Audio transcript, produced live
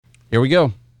Here we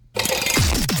go.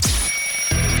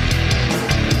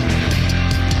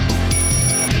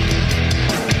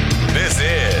 This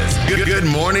is Good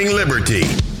Morning Liberty.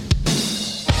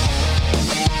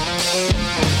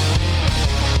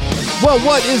 Well,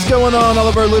 what is going on, all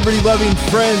of our liberty-loving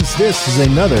friends? This is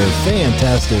another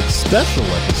fantastic special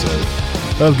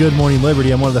episode of Good Morning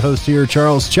Liberty. I'm one of the hosts here,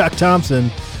 Charles Chuck Thompson.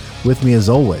 With me as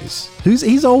always.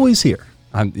 He's always here.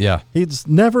 Yeah. He's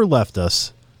never left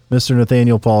us, Mr.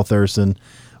 Nathaniel Paul Thurston,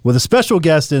 with a special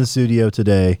guest in studio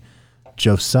today,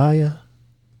 Josiah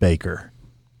Baker.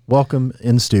 Welcome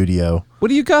in studio. What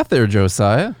do you got there,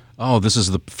 Josiah? Oh, this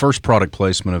is the first product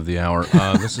placement of the hour.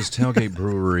 This is Tailgate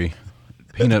Brewery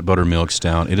Peanut Butter Milk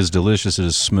Stout. It is delicious. It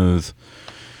is smooth.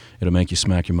 It'll make you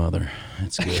smack your mother.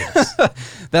 It's good.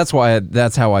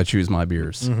 That's how I choose my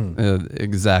beers.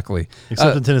 Exactly.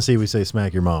 Except in Tennessee, we say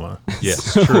smack your mama.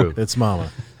 Yes, true. It's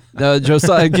mama.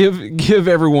 Josiah, give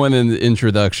everyone an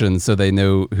introduction so they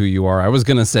know who you are. I was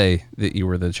going to say that you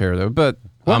were the chair, though, but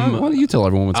why don't you tell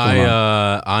everyone what's going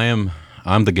on?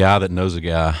 I'm the guy that knows a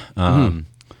guy.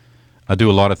 I do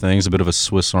a lot of things, a bit of a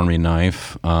Swiss Army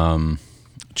knife.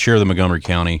 Chair of the Montgomery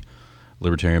County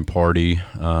Libertarian Party,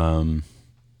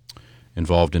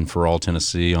 involved in For All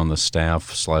Tennessee on the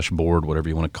staff/board, whatever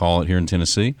you want to call it, here in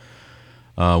Tennessee.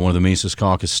 One of the Mises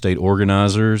Caucus state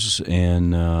organizers,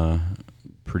 and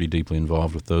pretty deeply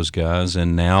involved with those guys.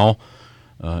 And now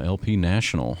LP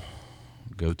National.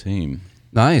 Go team.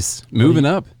 Nice. Moving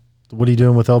up. What are you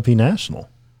doing with LP National?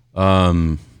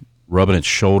 Rubbing its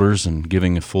shoulders and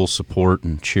giving it full support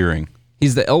and cheering.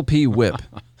 He's the LP whip.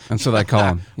 That's what I call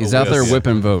him. He's out there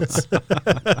whipping votes.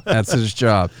 That's his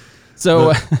job.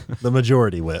 So the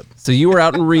majority whip. So you were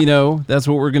out in Reno. That's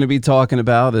what we're going to be talking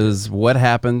about, is what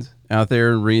happened out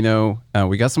there in Reno.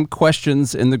 We got some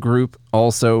questions in the group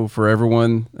also for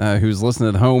everyone who's listening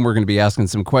at home. We're going to be asking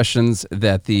some questions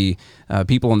that the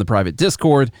people in the private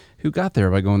Discord who got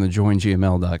there by going to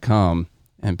joingml.com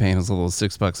and paying us a little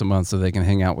 $6 a month so they can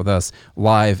hang out with us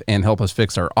live and help us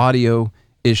fix our audio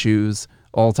issues,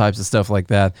 all types of stuff like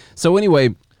that. So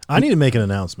anyway, I need to make an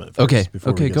announcement first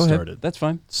before we get go started. Ahead. That's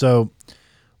fine. So,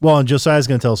 and Josiah's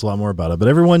going to tell us a lot more about it, but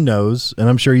everyone knows, and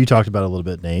I'm sure you talked about it a little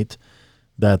bit, Nate,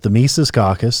 that the Mises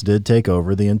Caucus did take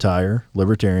over the entire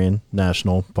Libertarian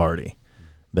National Party.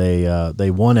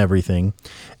 They won everything,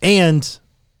 and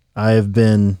I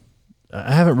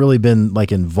haven't really been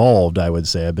like involved, I would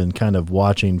say. I've been kind of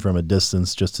watching from a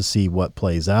distance just to see what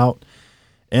plays out,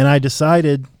 and I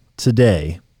decided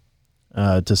today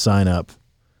to sign up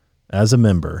as a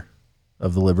member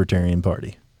of the Libertarian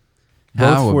Party,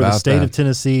 both for the state of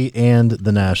Tennessee and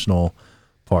the National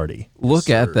Party. Look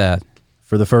at that.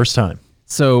 For the first time.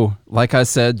 So, like I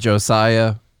said,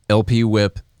 Josiah, LP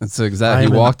Whip. That's exactly.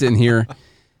 He walked in here,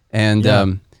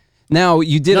 and now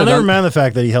you did. Never mind the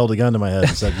fact that he held a gun to my head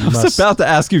and said, "You must." I was about to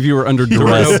ask you if you were under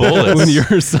duress when you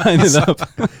were signing up.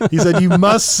 He said, "You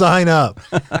must sign up."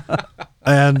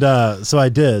 And so I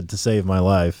did, to save my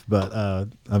life, but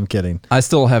I'm kidding. I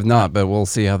still have not, but we'll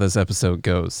see how this episode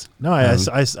goes. No,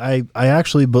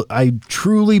 I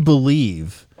truly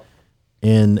believe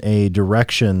in a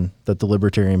direction that the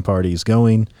Libertarian Party is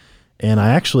going, and I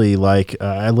actually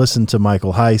I listened to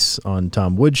Michael Heiss on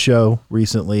Tom Wood's show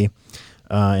recently,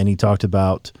 and he talked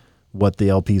about what the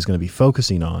LP is going to be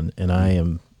focusing on, and I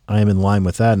am in line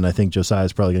with that, and I think Josiah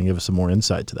is probably going to give us some more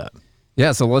insight to that.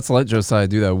 Yeah, so let's let Josiah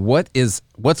do that.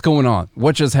 What's going on?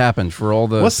 What just happened for all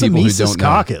the people who don't know?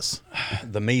 Caucus?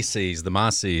 The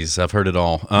Mises, I've heard it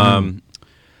all.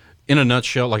 In a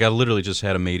nutshell, I literally just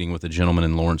had a meeting with a gentleman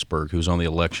in Lawrenceburg who's on the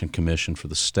election commission for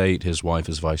the state. His wife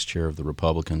is vice chair of the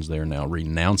Republicans. They are now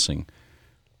renouncing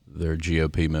their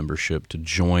GOP membership to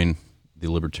join the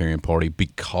Libertarian Party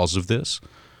because of this.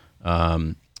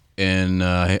 And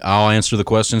I'll answer the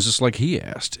questions just like he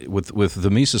asked. With the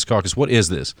Mises Caucus, what is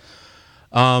this?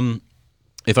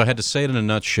 If I had to say it in a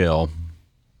nutshell,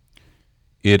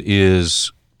 it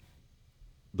is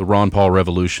the Ron Paul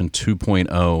Revolution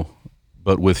 2.0,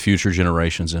 but with future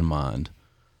generations in mind.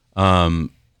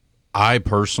 I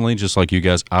personally, just like you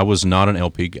guys, I was not an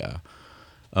LP guy.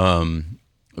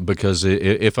 Because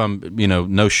if I'm,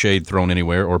 no shade thrown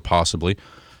anywhere, or possibly,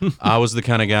 I was the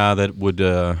kind of guy that would,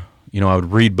 I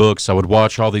would read books, I would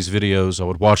watch all these videos, I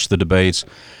would watch the debates,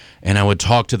 and I would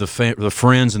talk to the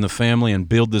friends and the family and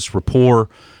build this rapport,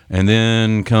 and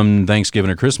then come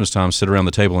Thanksgiving or Christmas time, sit around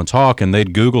the table and talk, and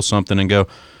they'd Google something and go,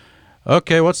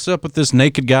 okay, what's up with this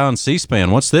naked guy on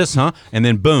C-SPAN? What's this, huh? And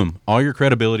then, boom, all your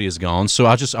credibility is gone. So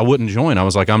I wouldn't join. I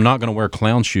was like, I'm not going to wear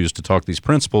clown shoes to talk these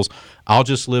principles. I'll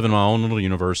just live in my own little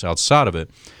universe outside of it.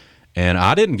 And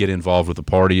I didn't get involved with the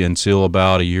party until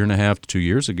about 1.5 to 2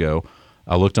 years ago.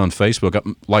 I looked on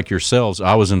Facebook. Like yourselves,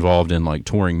 I was involved in like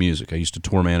touring music. I used to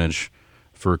tour manage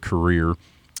for a career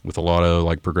with a lot of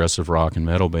like progressive rock and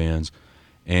metal bands,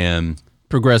 and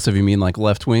Progressive, you mean like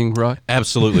left-wing rock?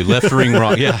 absolutely left-wing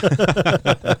rock. Yeah,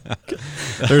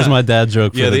 There's my dad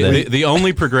joke for yeah. the day. The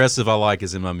only progressive I like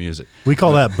is in my music. We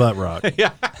call that butt rock.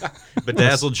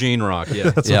 Bedazzled Gene Rock. Yeah.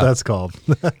 That's Yeah. what that's called.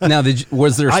 Now,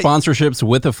 was there sponsorships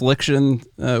with Affliction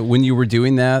when you were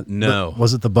doing that? No,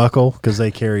 Was it the Buckle? Because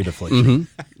they carried Affliction.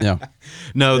 Yeah.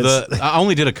 no. I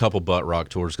only did a couple butt rock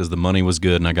tours because the money was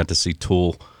good, and I got to see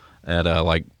Tool at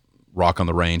like Rock on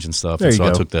the Range and stuff. There And you so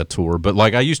I go. took that tour. But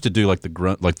like I used to do like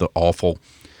the awful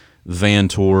van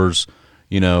tours.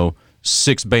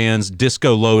 6 bands,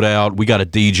 disco loadout. We got a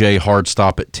DJ hard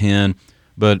stop at 10.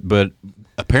 But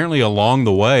apparently along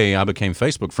the way, I became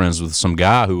Facebook friends with some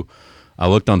guy who I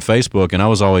looked on Facebook, and I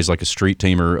was always like a street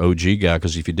teamer OG guy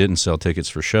because if you didn't sell tickets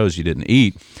for shows, you didn't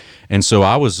eat. And so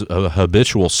I was a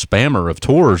habitual spammer of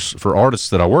tours for artists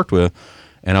that I worked with.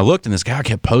 And I looked, and this guy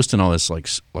kept posting all this like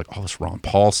all this Ron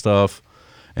Paul stuff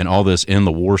and all this In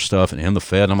the War stuff and In the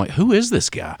Fed. And I'm like, who is this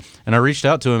guy? And I reached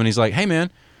out to him, and he's like, hey, man,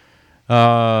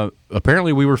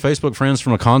 apparently we were Facebook friends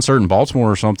from a concert in Baltimore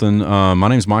or something. My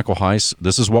name's Michael Heiss.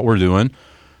 This is what we're doing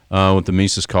with the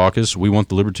Mises Caucus. We want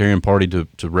the Libertarian Party to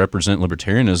represent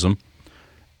libertarianism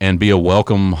and be a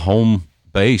welcome home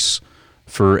base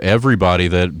for everybody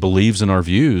that believes in our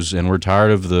views. And we're tired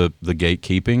of the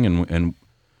gatekeeping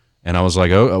and I was like,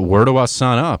 oh, where do I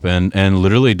sign up? And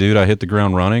literally, dude, I hit the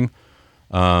ground running.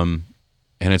 And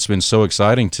it's been so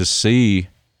exciting to see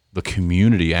the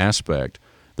community aspect.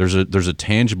 There's a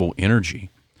tangible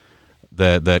energy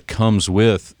that comes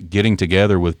with getting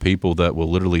together with people that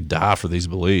will literally die for these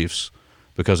beliefs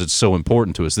because it's so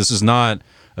important to us. This is not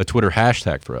a Twitter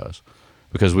hashtag for us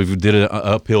because we did an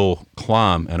uphill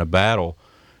climb and a battle,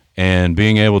 and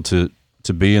being able to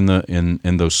be in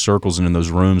those circles and in those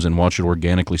rooms and watch it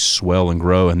organically swell and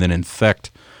grow and then infect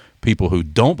people who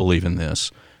don't believe in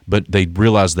this, but they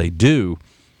realize they do.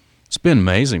 It's been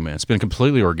amazing, man. It's been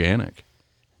completely organic.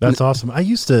 That's awesome. I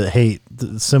used to hate,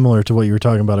 similar to what you were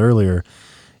talking about earlier,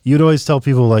 you'd always tell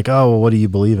people like, oh, well, what do you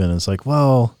believe in? It's like,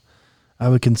 well, I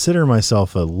would consider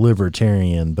myself a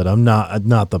libertarian, but I'm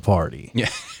not the party. Yeah.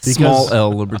 Small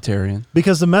L libertarian.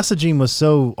 Because the messaging was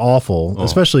so awful,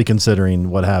 especially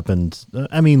considering what happened.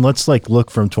 I mean, let's like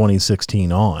look from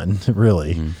 2016 on,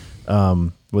 really,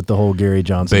 with the whole Gary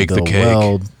Johnson, Bake the Bill cake.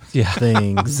 Weld Yeah.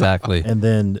 thing. Exactly. And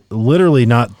then literally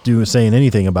not saying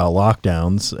anything about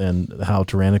lockdowns and how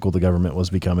tyrannical the government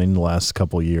was becoming the last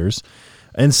couple of years.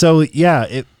 And so,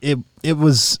 yeah, it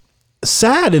was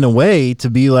sad in a way to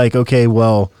be like, okay,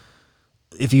 well,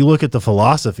 if you look at the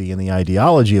philosophy and the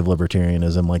ideology of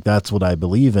libertarianism, like that's what I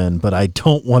believe in, but I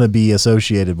don't want to be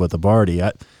associated with the party.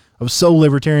 I was so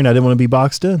libertarian, I didn't want to be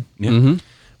boxed in. Yeah.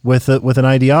 With an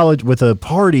ideology, with a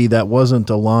party that wasn't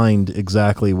aligned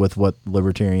exactly with what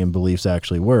libertarian beliefs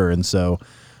actually were. And so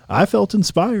I felt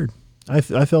inspired. I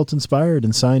felt inspired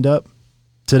and signed up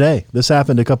today. This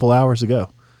happened a couple hours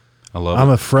ago. I love I'm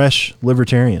it. a fresh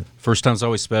libertarian. First time's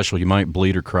always special. You might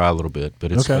bleed or cry a little bit,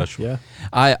 but it's special. Yeah.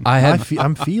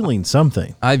 I'm feeling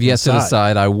something. I've yet to inside.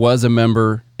 decide. I was a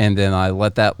member, and then I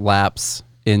let that lapse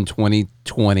in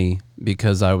 2020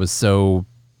 because I was so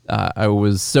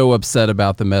upset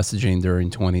about the messaging during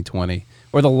 2020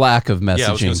 or the lack of messaging. Yeah,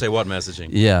 I was going to say what messaging.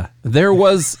 Yeah, there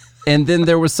was, and then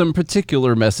there was some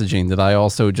particular messaging that I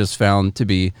also just found to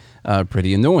be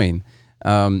pretty annoying.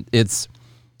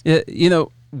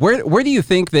 Where do you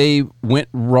think they went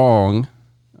wrong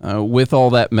with all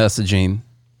that messaging,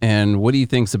 and what do you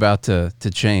think's about to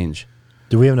change?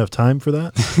 Do we have enough time for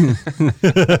that?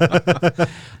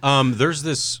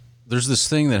 There's this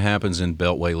thing that happens in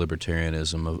Beltway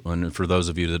libertarianism, and for those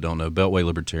of you that don't know, Beltway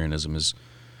libertarianism is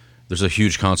there's a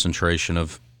huge concentration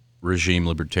of regime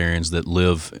libertarians that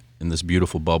live in this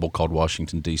beautiful bubble called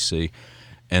Washington, D.C.,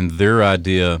 and their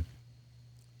idea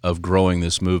of growing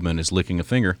this movement is licking a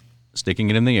finger, sticking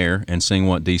it in the air, and seeing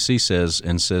what D.C. says,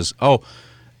 and says, oh,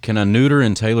 can I neuter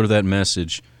and tailor that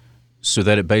message so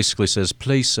that it basically says,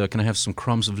 please, can I have some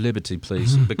crumbs of liberty,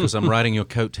 please, because I'm riding your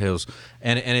coattails.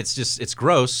 And it's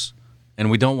gross, and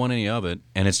we don't want any of it,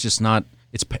 and it's just not,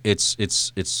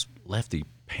 it's lefty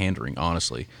pandering,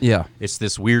 honestly. Yeah. It's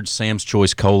this weird Sam's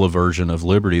Choice Cola version of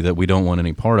liberty that we don't want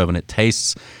any part of, and it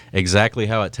tastes exactly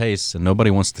how it tastes, and nobody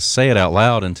wants to say it out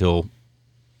loud until,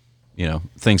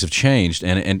 things have changed.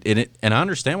 And I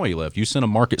understand why you left. You sent a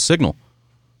market signal.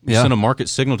 You sent a market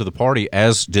signal to the party,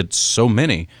 as did so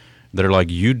many that are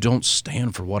like, you don't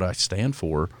stand for what I stand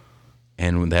for,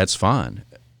 and that's fine.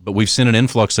 But we've seen an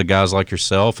influx of guys like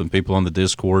yourself and people on the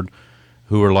Discord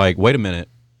who are like, wait a minute,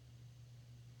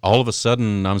 all of a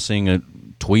sudden I'm seeing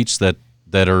tweets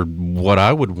that are what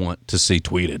I would want to see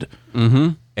tweeted. Mm-hmm.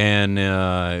 And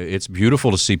it's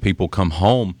beautiful to see people come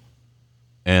home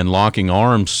and locking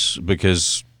arms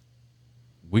because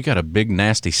we got a big,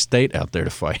 nasty state out there to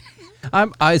fight.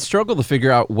 I struggle to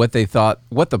figure out what they thought,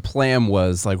 what the plan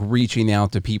was, like reaching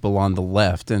out to people on the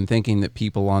left and thinking that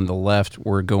people on the left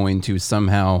were going to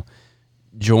somehow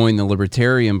join the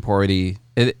Libertarian Party.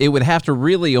 It would have to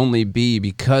really only be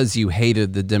because you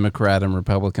hated the Democrat and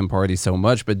Republican Party so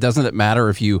much. But doesn't it matter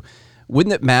if you,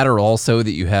 wouldn't it matter also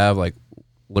that you have like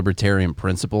libertarian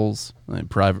principles, like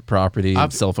private property,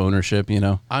 self-ownership, you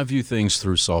know? I view things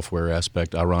through software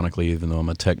aspect, ironically, even though I'm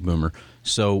a tech boomer.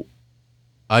 So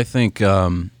I think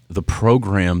the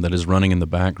program that is running in the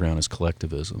background is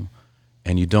collectivism.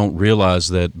 And you don't realize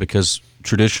that because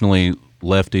traditionally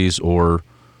lefties or,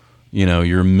 you know,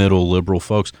 your middle liberal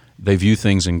folks, they view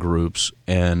things in groups.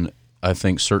 And I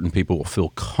think certain people will feel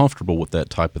comfortable with that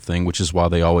type of thing, which is why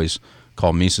they always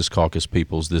call Mises Caucus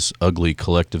peoples this ugly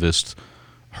collectivist,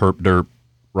 herp derp,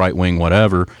 right wing,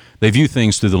 whatever. They view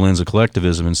things through the lens of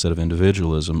collectivism instead of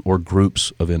individualism or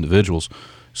groups of individuals.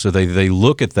 So they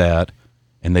look at that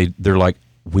and they're like,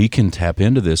 we can tap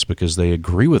into this because they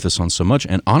agree with us on so much.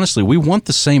 And honestly, we want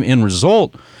the same end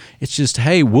result. It's just,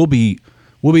 hey, we'll be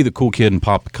the cool kid and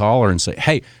pop the collar and say,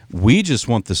 hey, we just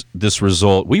want this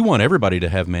result. We want everybody to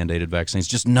have mandated vaccines,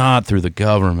 just not through the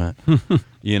government.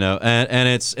 You know, and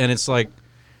it's like,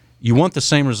 you want the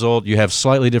same result. You have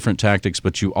slightly different tactics,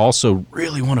 but you also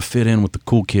really want to fit in with the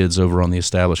cool kids over on the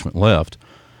establishment left.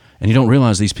 And you don't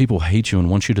realize these people hate you and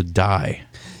want you to die.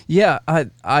 Yeah,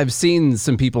 I've seen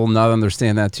some people not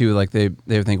understand that too. Like they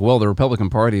think, well, the Republican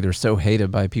Party, they're so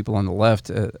hated by people on the left,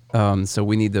 so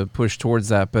we need to push towards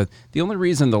that. But the only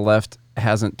reason the left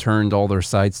hasn't turned all their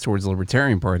sights towards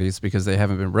libertarian parties because they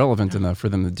haven't been relevant enough for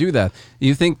them to do that.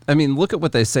 You think? I mean, look at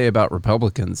what they say about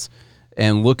Republicans,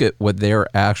 and look at what their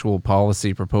actual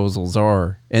policy proposals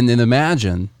are, and then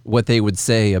imagine what they would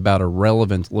say about a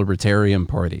relevant libertarian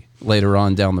party later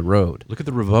on down the road. Look at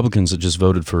the Republicans that just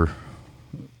voted for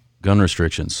gun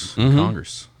restrictions in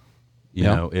Congress. You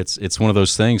know, it's one of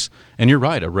those things. And you're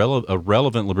right, a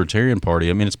relevant libertarian party.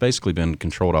 I mean, it's basically been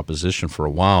controlled opposition for a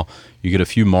while. You get a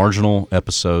few marginal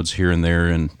episodes here and there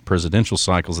in presidential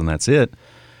cycles, and that's it.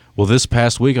 Well, this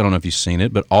past week, I don't know if you've seen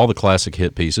it, but all the classic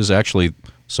hit pieces, actually,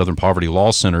 Southern Poverty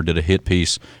Law Center did a hit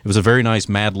piece. It was a very nice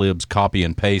Mad Libs copy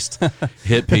and paste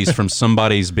hit piece from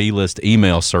somebody's B-list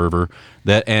email server.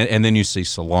 And then you see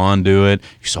Salon do it.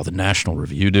 You saw the National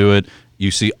Review do it. You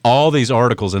see all these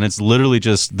articles, and it's literally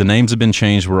just the names have been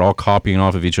changed. We're all copying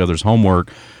off of each other's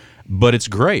homework. But it's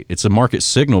great. It's a market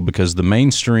signal because the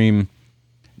mainstream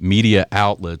media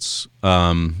outlets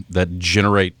that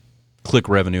generate click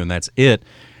revenue, and that's it,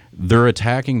 they're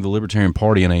attacking the Libertarian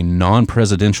Party in a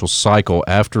non-presidential cycle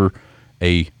after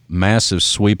a massive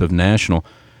sweep of national.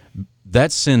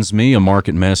 That sends me a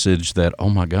market message that, oh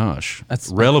my gosh,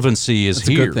 relevancy is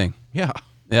here. That's a good thing. Yeah.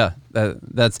 Yeah,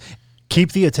 that's...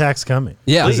 Keep the attacks coming.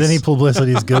 Yeah. Because any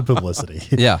publicity is good publicity.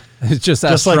 Yeah, it's just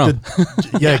like Trump.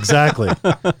 yeah, exactly.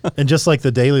 And just like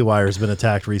the Daily Wire has been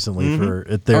attacked recently for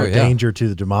their danger to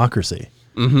the democracy,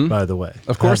 by the way.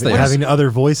 Of course they are. Having other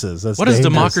voices. That's what does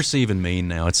dangerous. democracy even mean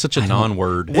now? It's such a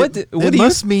non-word. It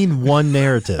must mean one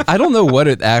narrative. I don't know what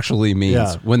it actually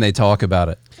means when they talk about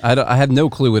it. I have no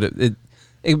clue what it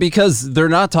because they're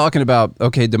not talking about,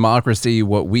 okay, democracy,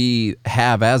 what we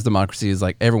have as democracy is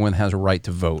like everyone has a right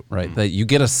to vote, right? That you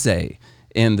get a say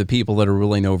in the people that are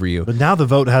ruling over you. But now the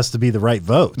vote has to be the right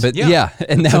vote. But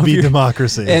and now to be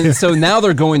democracy. And so now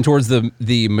they're going towards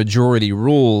the majority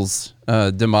rules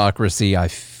democracy, I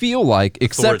feel like,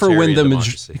 except for when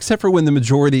the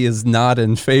majority is not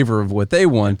in favor of what they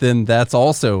want, then that's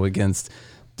also against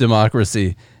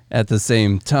democracy at the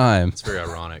same time. It's very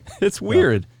ironic. It's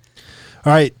weird.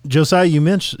 All right, Josiah, you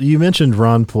mentioned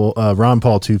Ron Paul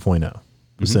 2.0,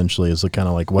 essentially, is kind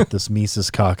of like what this Mises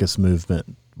Caucus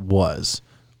movement was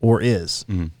or is,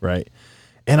 right?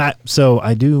 And I want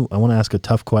to ask a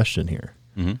tough question here,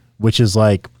 which is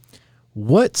like,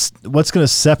 what's going to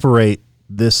separate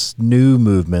this new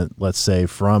movement, let's say,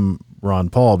 from Ron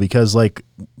Paul? Because like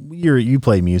you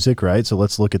play music, right? So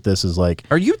let's look at this as like,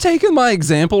 are you taking my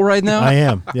example right now? I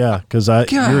am, yeah, because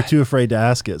you were too afraid to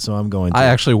ask it, so I'm going to. I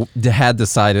actually had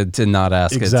decided to not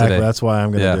ask it today. Exactly, that's why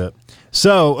I'm going to do it.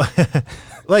 So,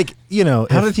 like, you know,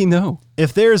 how did he know?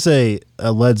 If there's a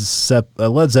Led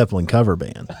Zeppelin cover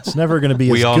band, it's never going to be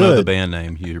as good. We all know the band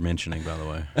name you're mentioning, by the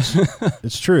way.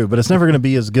 It's true, but it's never going to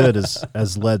be as good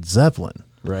as Led Zeppelin,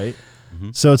 right?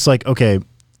 So it's like, okay,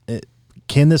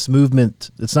 can this movement,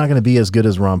 it's not going to be as good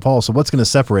as Ron Paul. So what's going to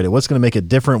separate it? What's going to make it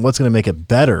different? What's going to make it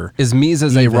better? Is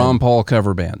Mises a Ron Paul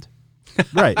cover band?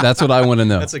 Right. That's what I want to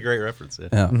know. That's a great reference.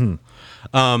 Yeah.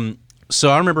 Yeah. So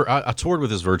I remember I toured with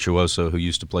this virtuoso who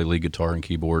used to play lead guitar and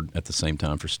keyboard at the same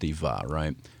time for Steve Vai,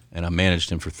 right? And I managed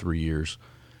him for 3 years.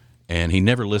 And he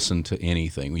never listened to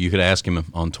anything. You could ask him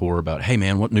on tour about, hey,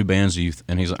 man, what new bands do you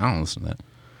and he's like, I don't listen to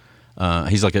that.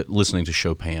 He's like listening to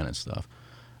Chopin and stuff.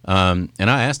 And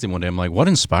I asked him one day, I'm like, what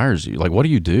inspires you? Like, what do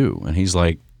you do? And he's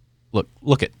like,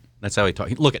 look it. That's how he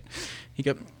talked. Look it. He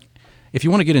go, if you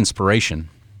want to get inspiration,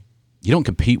 you don't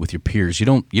compete with your peers. You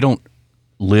don't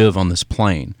live on this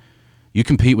plane. You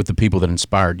compete with the people that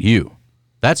inspired you.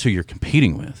 That's who you're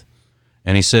competing with.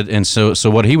 And he said, and so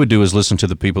what he would do is listen to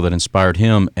the people that inspired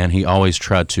him, and he always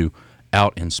tried to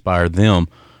out-inspire them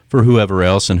for whoever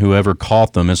else, and whoever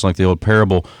caught them. It's like the old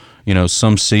parable,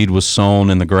 some seed was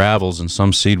sown in the gravels, and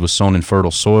some seed was sown in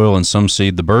fertile soil, and some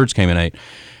seed the birds came and ate.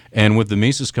 And with the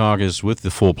Mises Caucus, with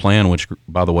the full plan, which,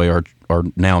 by the way, our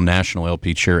now national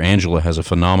LP chair, Angela, has a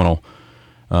phenomenal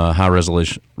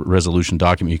high-resolution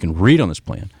document you can read on this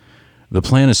plan. The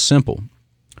plan is simple.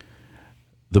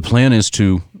 The plan is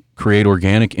to create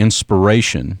organic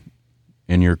inspiration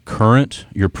in your current,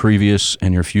 your previous,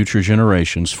 and your future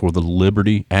generations for the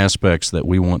liberty aspects that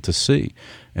we want to see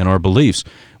and our beliefs.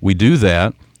 We do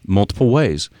that multiple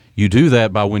ways. You do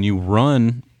that by when you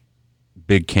run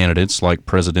big candidates like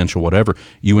presidential whatever,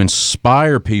 you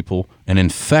inspire people and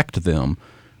infect them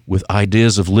with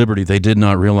ideas of liberty they did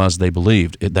not realize they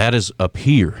believed. That is up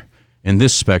here. In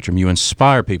this spectrum, you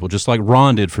inspire people, just like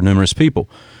Ron did for numerous people.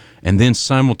 And then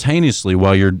simultaneously,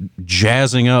 while you're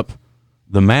jazzing up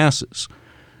the masses,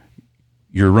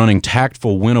 you're running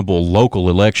tactful, winnable local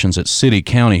elections at city,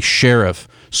 county, sheriff,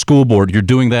 school board. You're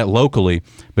doing that locally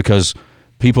because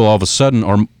people all of a sudden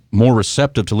are more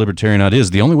receptive to libertarian ideas.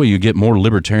 The only way you get more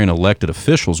libertarian elected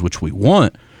officials, which we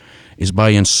want, is by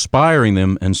inspiring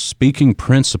them and speaking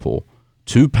principle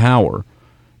to power,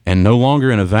 and no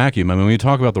longer in a vacuum. I mean, when you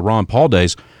talk about the Ron Paul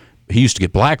days, he used to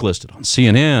get blacklisted on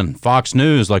CNN, Fox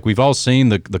News. Like, we've all seen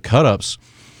the cut-ups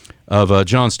of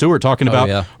Jon Stewart talking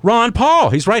about Ron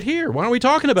Paul. He's right here. Why aren't we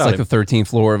talking about him? It's like the 13th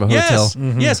floor of a hotel. Yes,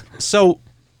 yes. So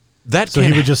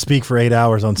he would just speak for 8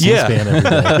 hours on C-SPAN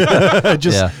every day.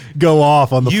 Just go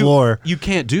off on the floor. You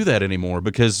can't do that anymore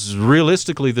because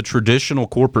realistically, the traditional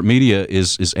corporate media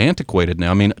is antiquated now.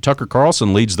 I mean, Tucker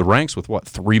Carlson leads the ranks with,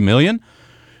 3 million?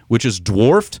 Which is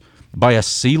dwarfed by a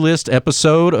C-list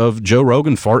episode of Joe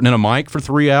Rogan farting in a mic for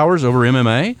 3 hours over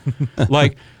MMA.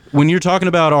 Like, when you're talking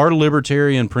about our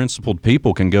libertarian principled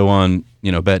people can go on,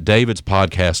 Bet David's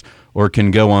podcast, or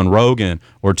can go on Rogan,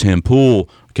 or Tim Pool,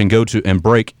 can go to and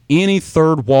break any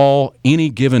third wall any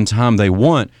given time they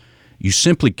want, you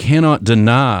simply cannot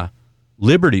deny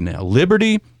liberty now.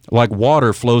 Liberty, like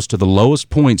water, flows to the lowest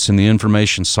points in the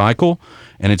information cycle,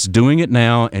 and it's doing it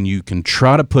now, and you can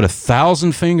try to put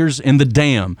 1,000 fingers in the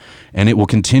dam, and it will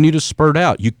continue to spurt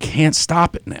out. You can't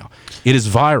stop it now. It is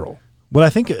viral. What I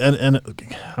think, and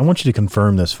I want you to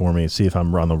confirm this for me, see if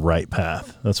I'm on the right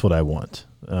path. That's what I want,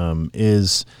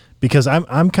 is because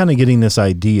I'm kind of getting this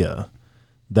idea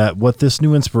that what this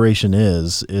new inspiration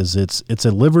is it's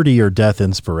a liberty or death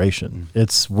inspiration.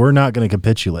 We're not going to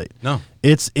capitulate. No.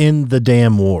 It's in the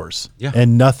damn wars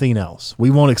and nothing else. We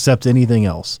won't accept anything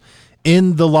else.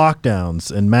 In the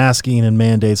lockdowns and masking and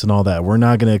mandates and all that, we're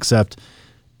not going to accept.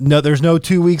 No, there's no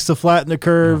 2 weeks to flatten the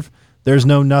curve. No. There's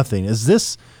no nothing. Is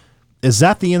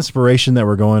that the inspiration that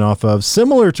we're going off of?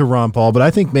 Similar to Ron Paul, but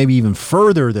I think maybe even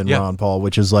further than Ron Paul,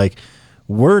 which is like,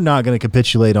 we're not going to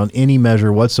capitulate on any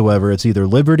measure whatsoever. It's either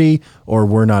liberty or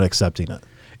we're not accepting it.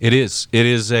 It is.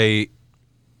 I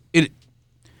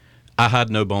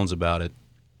had no bones about it.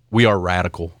 We are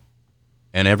radical.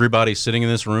 And everybody sitting in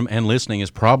this room and listening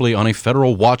is probably on a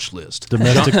federal watch list.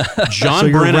 Domestic. John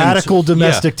so Brennan, you're radical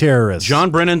domestic terrorists.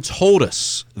 John Brennan told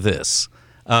us this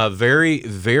very,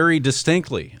 very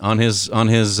distinctly on his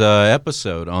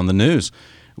episode on the news.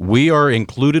 We are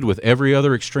included with every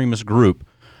other extremist group.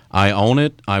 I own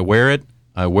it. I wear it.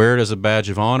 I wear it as a badge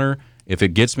of honor. If it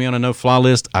gets me on a no-fly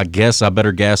list, I guess I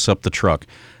better gas up the truck.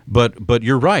 But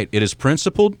you're right. It is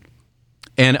principled.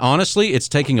 And honestly, it's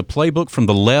taking a playbook from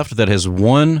the left that has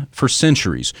won for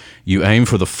centuries. You aim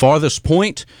for the farthest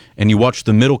point, and you watch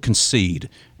the middle concede,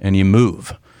 and you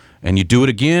move. And you do it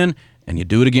again, and you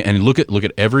do it again. And look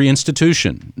at every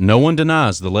institution. No one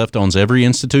denies the left owns every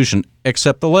institution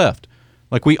except the left.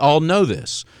 Like, we all know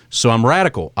this. So I'm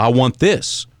radical. I want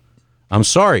this. I'm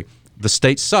sorry. The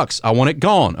state sucks. I want it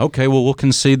gone. Okay, well, we'll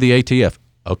concede the ATF.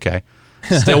 Okay.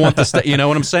 Still want the state. You know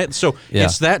what I'm saying? So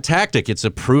it's that tactic. It's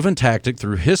a proven tactic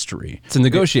through history. It's a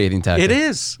negotiating tactic. It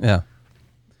is. Yeah.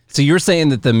 So you're saying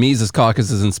that the Mises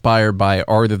Caucus is inspired by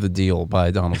Art of the Deal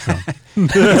by Donald Trump?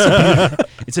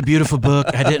 It's a beautiful book.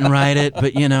 I didn't write it,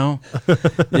 but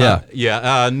Yeah.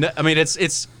 I mean,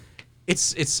 it's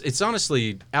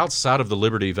honestly outside of the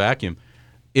liberty vacuum.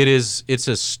 It's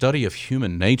a study of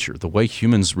human nature, the way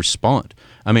humans respond.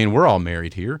 I mean, we're all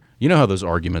married here. You know how those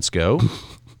arguments go.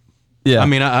 Yeah. I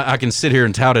mean, I can sit here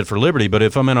and tout it for liberty, but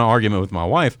if I'm in an argument with my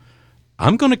wife,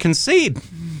 I'm going to concede.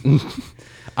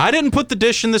 I didn't put the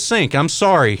dish in the sink. I'm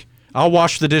sorry. I'll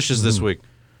wash the dishes this week.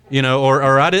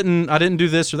 Or I didn't do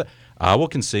this or that. I will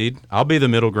concede. I'll be the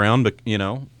middle ground, but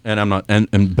and I'm not.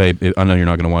 And babe, I know you're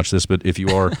not going to watch this, but if you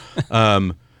are,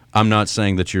 I'm not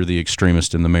saying that you're the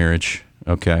extremist in the marriage.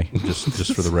 Okay,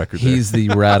 just for the record. He's the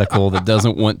radical that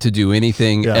doesn't want to do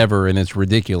anything ever, and it's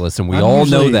ridiculous, and we I'm all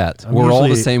know usually- that. I'm We're all the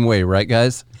usually- same way, right,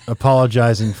 guys?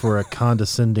 Apologizing for a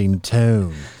condescending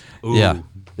tone. Ooh. Yeah.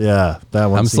 Yeah, that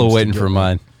one. I'm still waiting for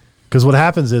mine. Because what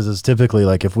happens is typically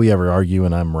like if we ever argue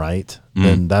and I'm right,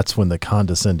 then that's when the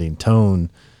condescending tone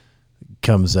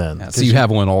comes in. So 'Cause you have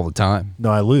one all the time.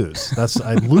 No, I lose.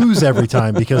 I lose every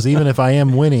time because even if I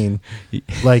am winning,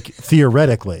 like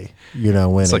theoretically,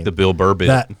 winning. It's like the Bill Burr bit.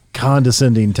 that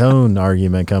condescending tone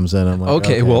argument comes in. I'm like,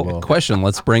 Okay, well, question.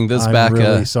 Let's bring this I'm back.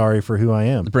 really sorry for who I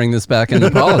am. Bring this back into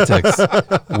politics.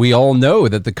 We all know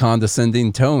that the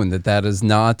condescending tone that is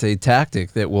not a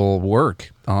tactic that will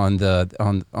work on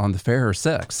the fairer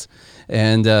sex,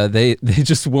 and they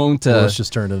just won't. Well, let's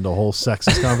just turn it into a whole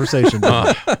sexist conversation.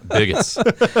 Bigots.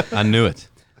 I knew it.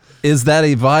 Is that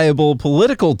a viable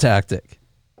political tactic?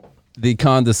 The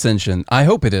condescension. I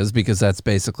hope it is, because that's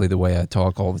basically the way I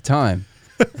talk all the time.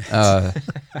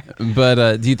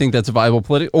 But do you think that's a viable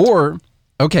political? Or,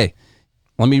 okay,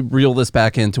 let me reel this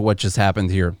back into what just happened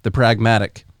here. The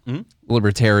pragmatic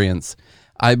libertarians.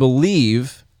 I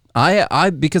believe,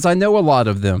 because I know a lot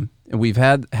of them, and we've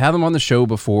had them on the show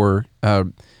before.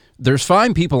 There's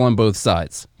fine people on both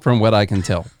sides, from what I can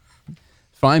tell.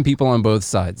 Fine people on both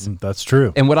sides. That's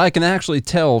true. And what I can actually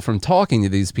tell from talking to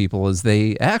these people is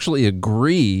they actually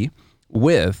agree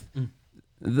with,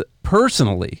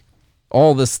 personally,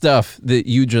 all the stuff that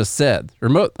you just said. Or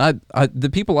the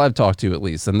people I've talked to, at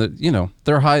least, and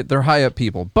they're high up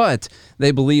people, but they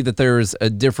believe that there's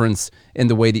a difference in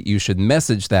the way that you should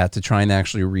message that to try and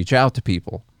actually reach out to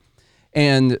people.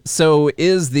 And so,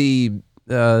 is the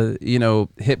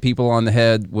hit people on the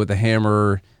head with a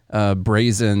hammer,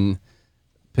 brazen,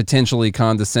 potentially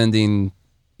condescending,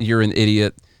 you're an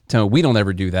idiot tone? We don't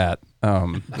ever do that.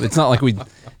 It's not like we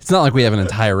have an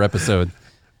entire episode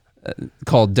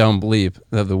called Dumb Bleep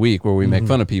of the Week where we make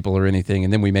fun of people or anything,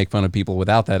 and then we make fun of people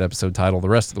without that episode title the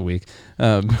rest of the week.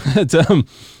 Do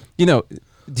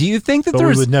you think that But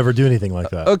there's... we would never do anything like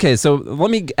that. Okay, so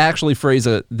let me actually phrase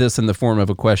this in the form of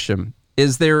a question.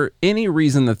 Is there any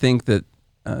reason to think that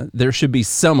there should be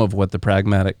some of what the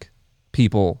pragmatic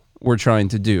people were trying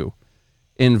to do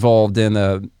involved in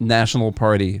a national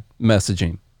party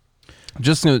messaging?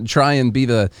 Just to try and be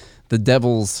the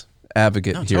devil's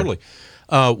advocate here. Totally.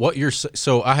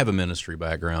 So I have a ministry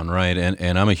background, right?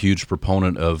 And I'm a huge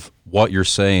proponent of what you're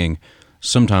saying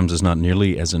sometimes is not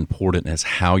nearly as important as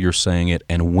how you're saying it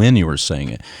and when you are saying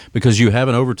it. Because you have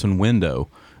an Overton window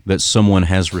that someone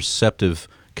has receptive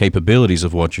capabilities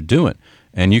of what you're doing.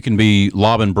 And you can be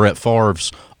lobbing Brett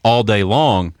Favre's all day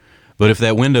long, but if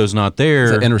that window's not there...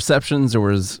 Is it interceptions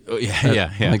or is...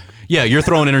 Yeah, you're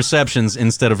throwing interceptions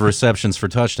instead of receptions for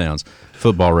touchdowns.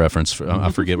 Football reference. I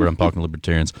forget where I'm talking to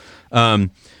libertarians. No,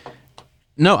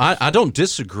 I don't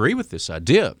disagree with this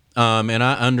idea. And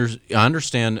I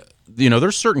understand,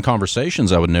 there's certain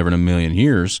conversations I would never in a million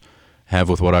years have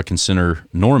with what I consider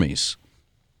normies.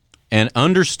 And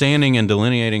understanding and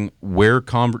delineating where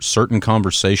certain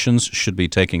conversations should be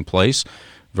taking place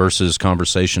versus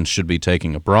conversations should be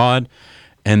taking abroad.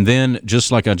 And then,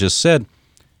 just like I just said,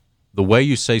 the way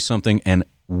you say something and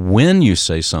when you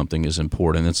say something is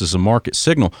important. This is a market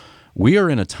signal. We are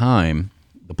in a time,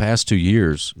 the past 2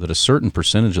 years, that a certain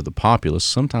percentage of the populace,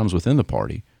 sometimes within the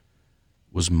party,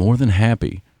 was more than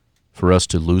happy for us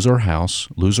to lose our house,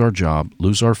 lose our job,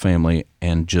 lose our family,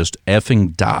 and just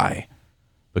effing die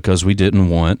because we didn't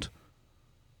want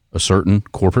a certain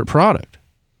corporate product.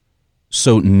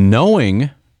 So knowing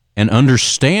and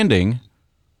understanding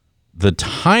the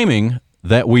timing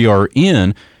that we are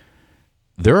in,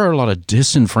 there are a lot of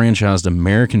disenfranchised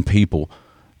American people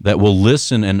that will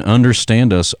listen and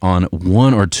understand us on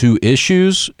one or two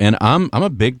issues, and I'm a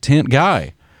big tent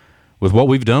guy. With what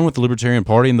we've done with the Libertarian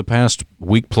Party in the past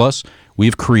week plus,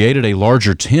 we've created a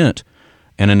larger tent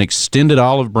and an extended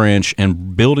olive branch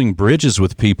and building bridges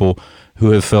with people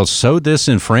who have felt so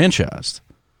disenfranchised.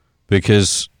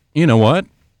 Because, you know what?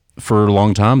 for a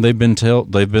long time they've been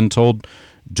told,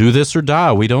 do this or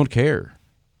die. We don't care.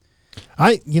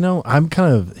 I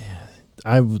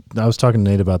was talking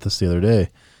to Nate about this the other day.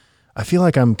 I feel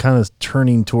like I'm kind of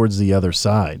turning towards the other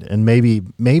side, and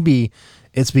maybe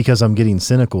it's because I'm getting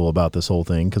cynical about this whole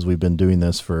thing because we've been doing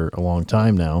this for a long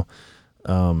time now,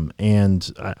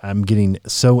 and I'm getting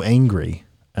so angry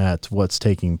at what's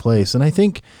taking place. And I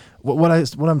think what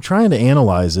I'm trying to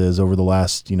analyze is over the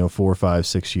last 4, 5,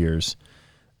 6 years,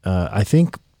 I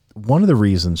think one of the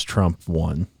reasons Trump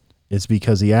won is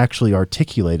because he actually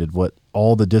articulated what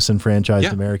all the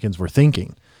disenfranchised Americans were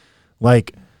thinking.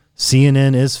 Like,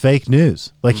 CNN is fake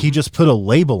news. Like, he just put a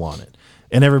label on it.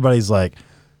 And everybody's like,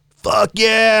 fuck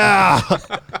yeah.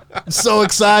 I'm so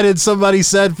excited somebody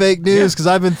said fake news because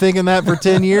I've been thinking that for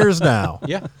 10 years now.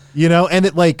 Yeah. And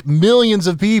it, like, millions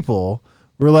of people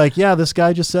were like, yeah, this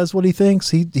guy just says what he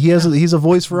thinks. He's a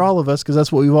voice for all of us because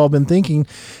that's what we've all been thinking.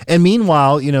 And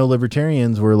meanwhile,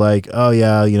 libertarians were like, oh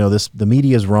yeah, the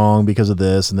media is wrong because of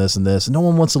this and this and this. And no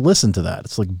one wants to listen to that.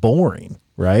 It's like boring,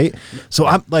 right? So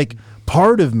I'm like,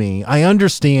 part of me, I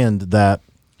understand that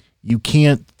you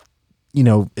can't,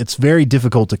 it's very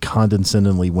difficult to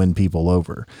condescendingly win people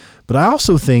over. But I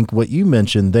also think what you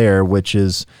mentioned there, which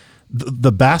is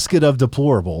the basket of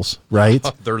deplorables, right?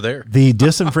 They're there. The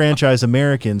disenfranchised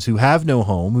Americans who have no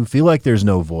home, who feel like there's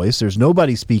no voice, there's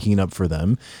nobody speaking up for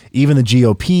them. Even the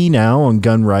GOP now on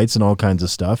gun rights and all kinds of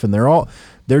stuff. And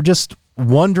they're just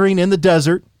wandering in the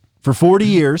desert for 40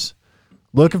 years,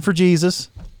 looking for Jesus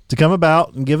to come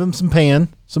about and give him some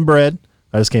bread.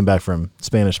 I just came back from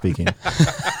Spanish speaking.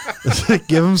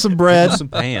 Give him some bread, some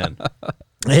pan,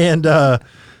 and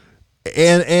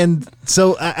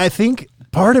so I think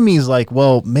part of me is like,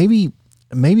 well, maybe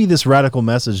this radical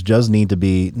message does need to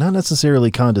be not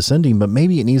necessarily condescending, but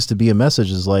maybe it needs to be a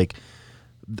message is like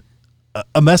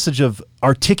a message of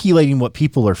articulating what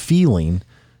people are feeling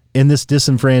in this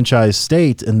disenfranchised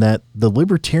state, and that the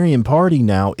Libertarian Party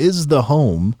now is the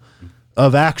home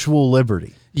of actual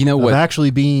liberty. Of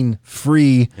actually being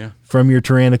free from your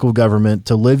tyrannical government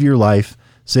to live your life,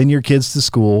 send your kids to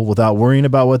school without worrying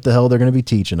about what the hell they're going to be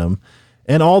teaching them,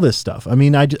 and all this stuff. I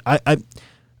mean,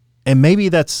 and maybe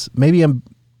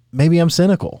I'm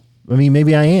cynical. I mean,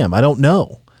 maybe I am. I don't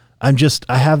know. I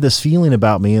have this feeling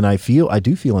about me, and I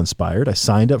do feel inspired. I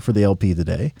signed up for the LP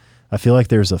today. I feel like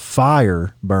there's a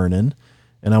fire burning,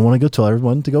 and I want to go tell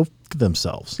everyone to go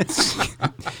themselves.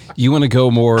 You want to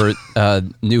go more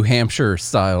New Hampshire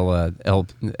style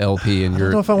LP in your.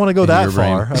 I don't know if I want to go that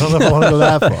far. I don't know if I want to go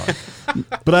that far.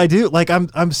 But I do. Like,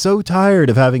 I'm so tired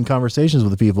of having conversations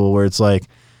with people where it's like,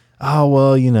 oh,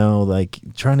 well, like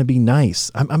trying to be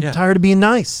nice. I'm tired of being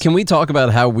nice. Can we talk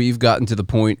about how we've gotten to the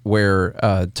point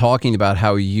where talking about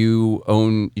how you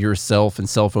own yourself and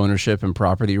self-ownership and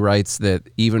property rights, that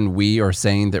even we are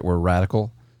saying that we're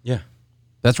radical? Yeah.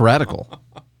 That's radical.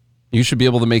 You should be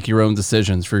able to make your own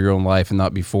decisions for your own life and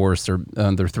not be forced or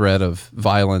under threat of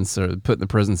violence or put in a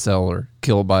prison cell or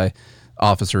killed by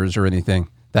officers or anything.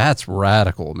 That's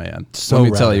radical, man. So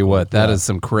let me tell you radical. what, that is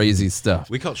some crazy stuff.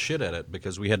 We caught shit at it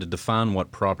because we had to define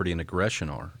what property and aggression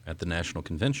are at the National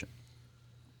Convention.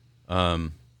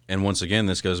 And once again,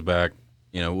 this goes back,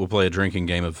 we'll play a drinking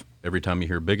game of every time you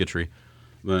hear bigotry.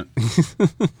 But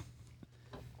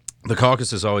the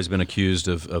caucus has always been accused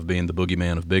of being the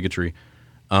boogeyman of bigotry.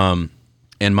 And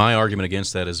my argument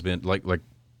against that has been like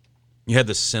you had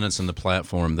this sentence in the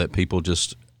platform that people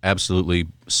just absolutely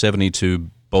 72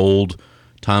 bold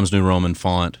Times New Roman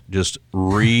font just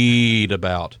read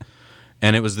about.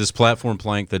 And it was this platform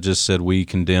plank that just said, we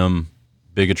condemn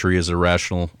bigotry as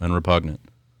irrational and repugnant.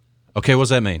 Okay, what does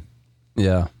that mean?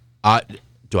 Yeah.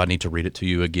 Do I need to read it to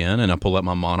you again? And I pull out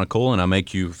my monocle and I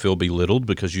make you feel belittled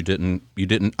because you didn't.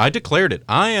 I declared it.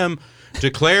 I am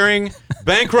declaring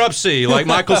bankruptcy like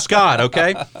Michael Scott,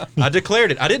 okay? I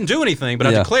declared it. I didn't do anything, but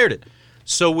I declared it.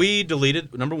 So we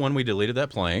deleted, number one, we deleted that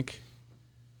plank,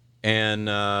 and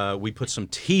we put some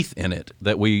teeth in it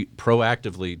that we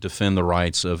proactively defend the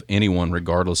rights of anyone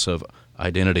regardless of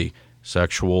identity,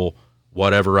 sexual,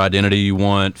 whatever identity you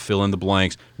want, fill in the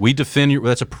blanks. We defend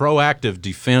that's a proactive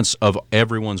defense of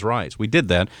everyone's rights. We did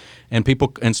that,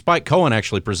 and Spike Cohen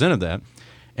actually presented that.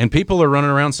 And people are running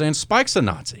around saying Spike's a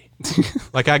Nazi.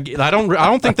 Like I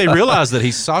don't think they realize that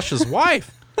he's Sasha's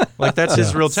wife. Like that's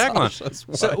his real tagline.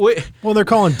 So they're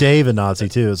calling Dave a Nazi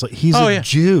too. It's like he's a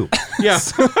Jew. Yeah,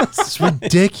 it's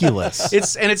ridiculous.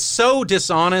 It's so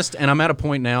dishonest. And I'm at a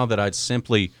point now that I'd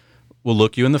simply will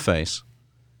look you in the face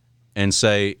and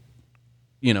say,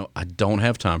 I don't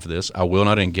have time for this. I will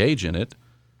not engage in it.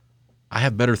 I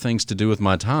have better things to do with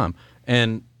my time.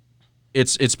 And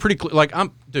it's pretty clear. Like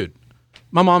dude.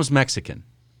 My mom's Mexican.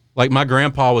 Like, my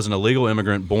grandpa was an illegal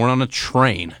immigrant born on a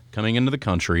train coming into the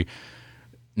country,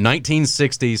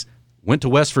 1960s, went to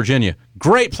West Virginia.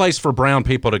 Great place for brown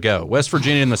people to go. West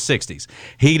Virginia in the 60s.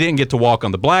 He didn't get to walk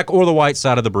on the black or the white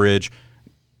side of the bridge.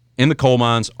 In the coal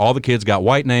mines, all the kids got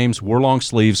white names, wore long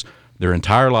sleeves their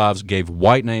entire lives, gave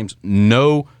white names,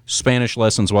 no Spanish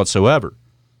lessons whatsoever.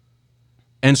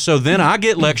 And so then I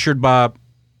get lectured by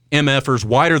MFers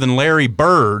whiter than Larry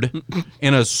Bird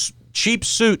in a cheap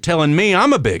suit telling me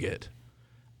I'm a bigot.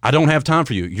 I don't have time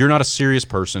for you. You're not a serious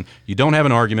person. You don't have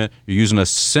an argument. You're using a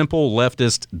simple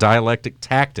leftist dialectic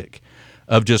tactic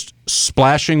of just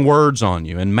splashing words on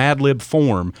you in Mad Lib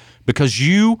form because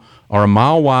you are a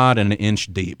mile wide and an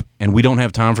inch deep, and we don't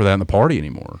have time for that in the party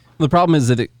anymore. The problem is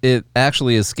that it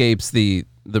actually escapes the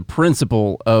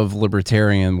principle of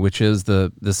libertarian, which is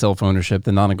the self-ownership,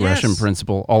 the non-aggression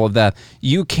principle, all of that.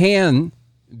 You can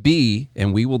be,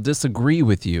 and we will disagree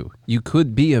with you. You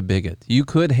could be a bigot. You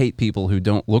could hate people who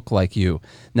don't look like you.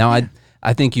 Now,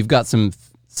 I think you've got some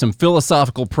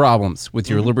philosophical problems with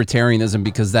your libertarianism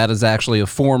because that is actually a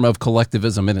form of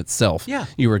collectivism in itself. Yeah.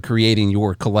 You are creating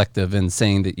your collective and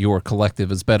saying that your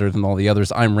collective is better than all the others.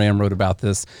 Ayn Rand wrote about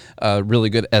this, really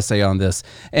good essay on this.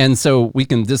 And so we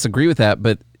can disagree with that,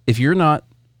 but if you're not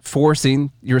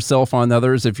forcing yourself on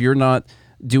others, if you're not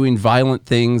doing violent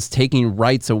things, taking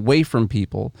rights away from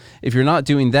people, if you're not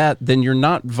doing that, then you're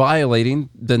not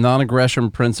violating the non-aggression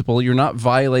principle. You're not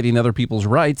violating other people's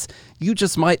rights. You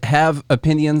just might have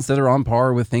opinions that are on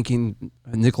par with thinking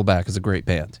Nickelback is a great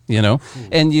band, you know?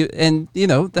 And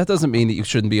that doesn't mean that you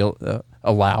shouldn't be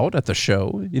allowed at the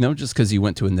show, just because you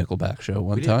went to a Nickelback show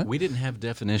one time. We didn't have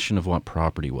definition of what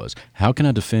property was. How can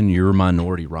I defend your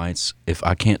minority rights if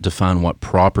I can't define what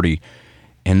property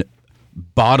and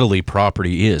bodily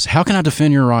property is? How can I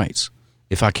defend your rights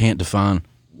if I can't define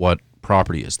what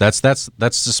property is? That's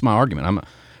just my argument.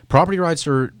 Property rights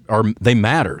are they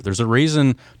matter. There's a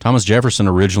reason Thomas Jefferson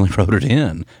originally wrote it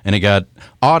in, and it got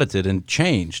audited and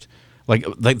changed. Like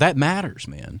that matters,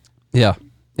 man. Yeah,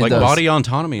 like body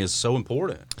autonomy is so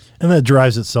important, and that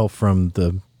derives itself from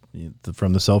the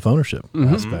self-ownership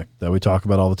aspect that we talk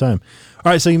about all the time.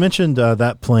 All right, so you mentioned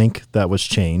that plank that was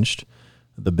changed,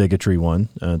 the bigotry one,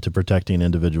 to protecting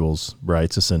individuals'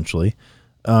 rights, essentially.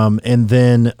 And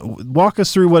then walk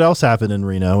us through what else happened in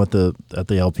Reno at the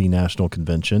LP National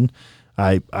Convention.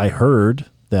 I heard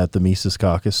that the Mises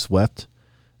Caucus swept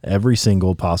every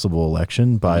single possible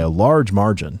election by a large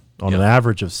margin, on an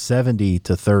average of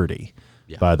 70-30,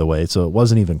 by the way. So it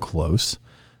wasn't even close.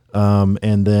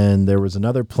 And then there was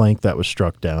another plank that was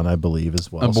struck down, I believe,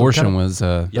 as well. Abortion was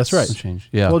that's right. Changed.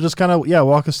 Yeah. Well, just kind of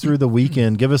walk us through the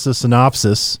weekend. Give us a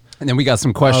synopsis. And then we got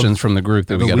some questions from the group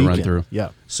that we got to run through. Yeah.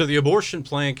 So the abortion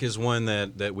plank is one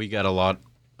that we got a lot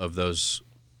of those,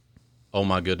 oh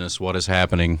my goodness, what is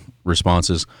happening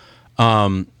responses.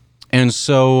 And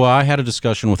so I had a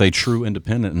discussion with a true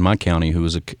independent in my county who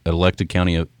was an elected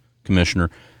county commissioner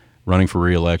running for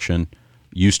re-election,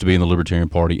 used to be in the Libertarian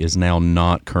Party, is now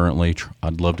not currently.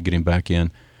 I'd love to get him back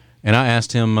in. And I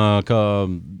asked him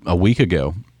a week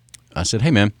ago, I said, hey,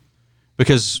 man,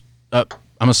 because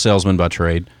I'm a salesman by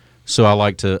trade, so I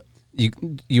like to...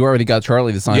 You already got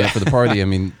Charlie to sign up for the party. I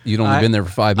mean, you'd only been there for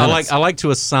 5 minutes. I like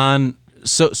to assign...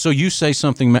 So you say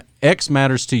something, X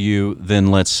matters to you, then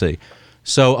let's see.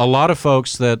 So a lot of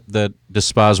folks that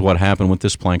despise what happened with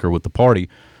this plank or with the party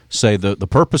say the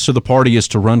purpose of the party is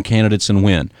to run candidates and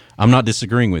win. I'm not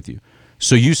disagreeing with you.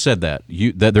 So you said that.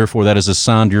 Therefore, that is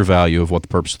assigned your value of what the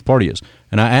purpose of the party is.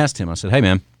 And I asked him, I said, hey,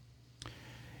 man,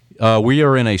 we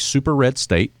are in a super red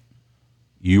state.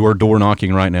 You are door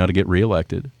knocking right now to get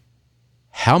reelected.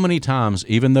 How many times,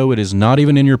 even though it is not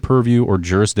even in your purview or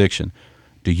jurisdiction,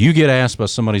 do you get asked by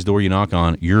somebody's door you knock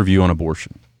on your view on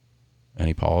abortion? And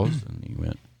he paused and he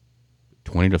went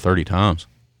 20 to 30 times.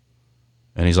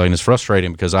 And he's like, and it's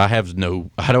frustrating because I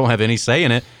don't have any say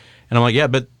in it. And I'm like, yeah,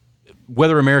 but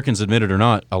whether Americans admit it or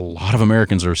not, a lot of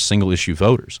Americans are single issue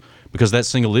voters because that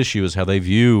single issue is how they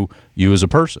view you as a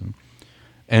person.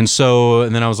 And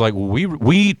then I was like,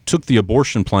 we took the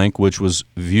abortion plank, which was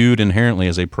viewed inherently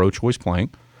as a pro-choice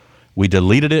plank. We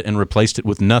deleted it and replaced it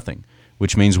with nothing,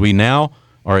 which means we now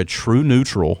are a true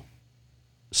neutral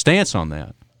stance on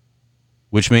that,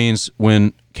 which means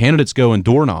when candidates go and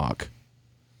door knock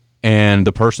and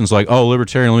the person's like, oh,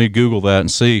 libertarian, let me Google that and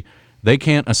see, they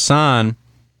can't assign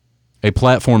a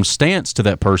platform stance to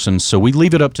that person, so we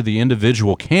leave it up to the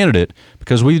individual candidate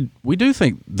because we do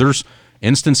think there's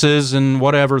instances and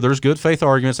whatever, there's good faith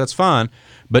arguments, that's fine,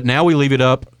 but now we leave it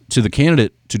up to the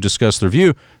candidate to discuss their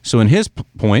view. So in his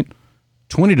point,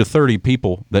 20 to 30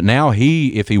 people that now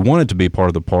if he wanted to be part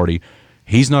of the party,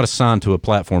 he's not assigned to a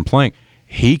platform plank.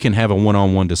 he can have a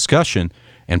one-on-one discussion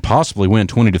and possibly win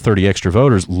 20 to 30 extra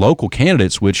voters. Local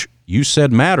candidates, which you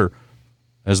said matter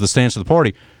as the stance of the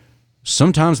party,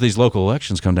 sometimes these local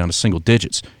elections come down to single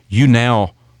digits. You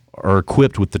now are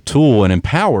equipped with the tool and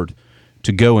empowered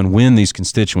to go and win these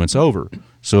constituents over.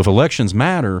 So if elections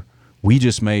matter, we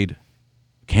just made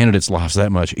candidates' lives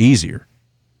that much easier.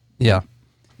 Yeah.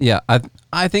 Yeah.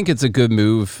 I think it's a good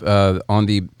move on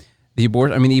the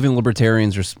abortion. I mean, even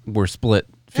libertarians were split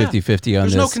 50-50 on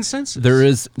this. There's no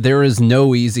consensus. There is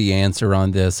no easy answer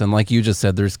on this. And like you just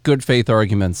said, there's good faith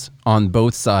arguments on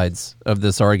both sides of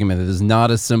this argument. It is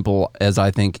not as simple as I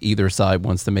think either side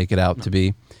wants to make it out to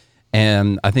be.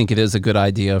 And I think it is a good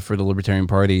idea for the Libertarian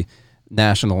Party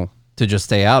national to just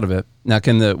stay out of it. Now,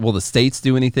 will the states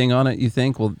do anything on it, you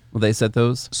think? Will they set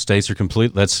those? States are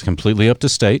that's completely up to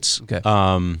states. Okay.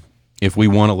 If we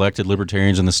want elected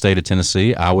libertarians in the state of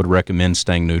Tennessee, I would recommend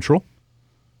staying neutral.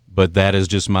 But that is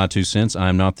just my 2 cents. I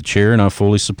am not the chair, and I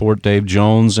fully support Dave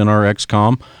Jones and our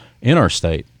ex-com in our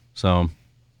state. So,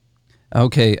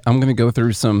 okay, I'm going to go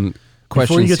through some questions.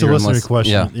 Before you get to here, listener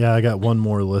question, yeah, I got one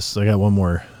more list. I got one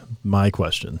more my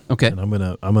question. Okay, and I'm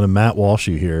gonna Matt Walsh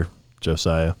you here,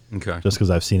 Josiah. Okay, just because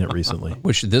I've seen it recently.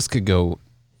 Which this could go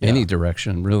any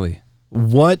direction, really.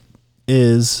 What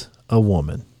is a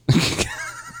woman?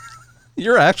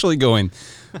 You're actually going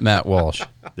Matt Walsh.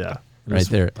 Yeah. Right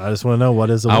there. I just want to know, what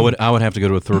is a woman? I would have to go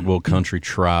to a third world country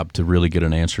tribe to really get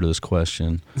an answer to this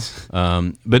question.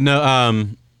 But no,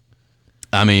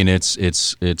 I mean it's.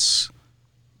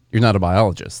 You're not a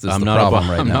biologist. I'm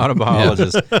not a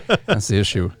biologist. Yeah. That's the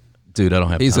issue, dude. I don't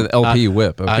have. He's time. an LP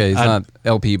whip. Okay, he's not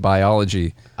LP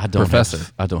biology professor.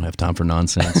 I don't have time for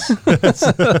nonsense.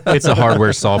 It's a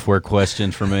hardware software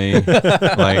question for me.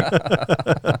 Like,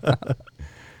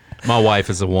 my wife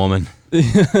is a woman.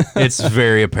 It's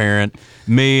very apparent.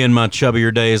 Me in my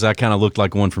chubbier days, I kind of looked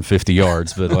like one from 50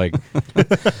 yards, but like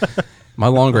my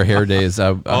longer hair days,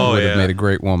 I would have made a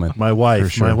great woman. My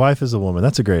wife is a woman.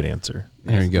 That's a great answer.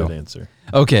 There you go. Good answer.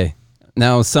 Okay,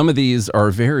 now some of these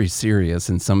are very serious,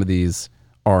 and some of these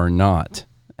are not.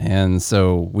 And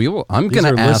so I'm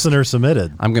going to ask. Listener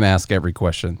submitted. I'm going to ask every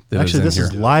question. Actually, this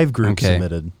is live group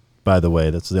submitted. By the way,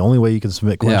 that's the only way you can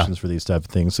submit questions for these type of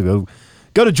things. So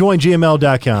go to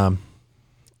joingml.com.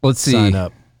 Let's see. Sign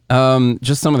up.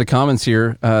 Just some of the comments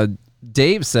here.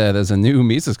 Dave said, as a new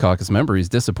Mises Caucus member, he's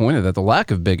disappointed at the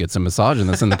lack of bigots and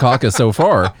misogynists in the caucus so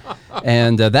far.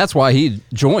 And that's why he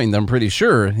joined, I'm pretty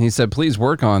sure. He said, please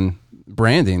work on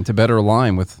branding to better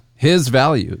align with his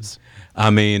values.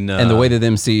 I mean... and the way that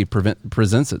MC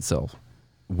presents itself.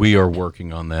 We are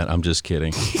working on that. I'm just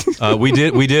kidding. We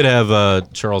did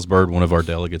have Charles Byrd, one of our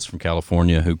delegates from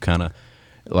California, who kind of,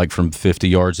 like from 50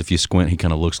 yards, if you squint, he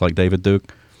kind of looks like David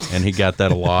Duke. And he got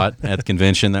that a lot at the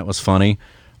convention. That was funny.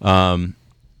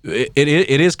 It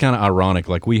is kind of ironic.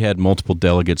 Like, we had multiple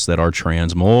delegates that are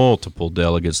trans, multiple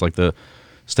delegates, like the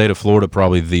state of Florida,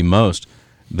 probably the most,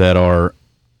 that are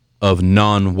of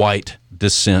non-white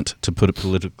descent, to put it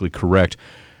politically correct.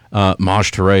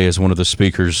 Maj Touré is one of the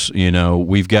speakers.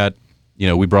 We've got,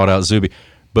 we brought out Zuby,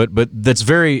 but that's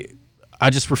very. I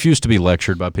just refuse to be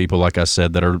lectured by people, like I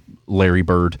said, that are Larry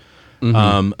Bird,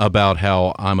 about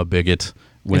how I'm a bigot.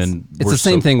 When it's the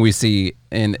same thing we see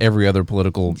in every other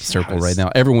political circle right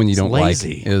now. Everyone you don't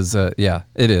lazy. like is, it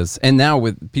is. And now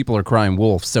people are crying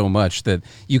wolf so much that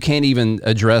you can't even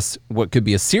address what could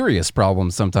be a serious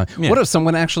problem sometimes. Yeah. What if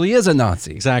someone actually is a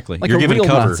Nazi? Exactly. Like You're a giving real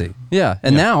cover. Nazi. Yeah.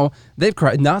 And now they've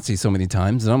cried Nazi so many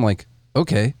times, and I'm like,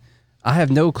 okay, I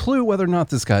have no clue whether or not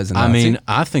this guy's a Nazi. I mean,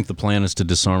 I think the plan is to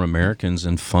disarm Americans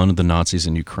and fund the Nazis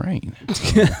in Ukraine.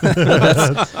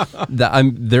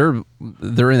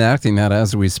 They're enacting that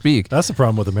as we speak. That's the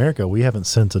problem with America. We haven't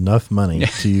sent enough money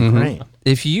to Ukraine.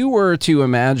 If you were to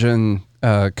imagine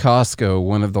Costco,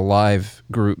 one of the live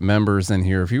group members in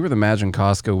here, if you were to imagine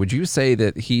Costco, would you say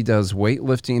that he does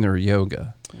weightlifting or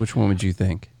yoga? Which one would you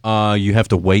think? You have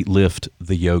to weight lift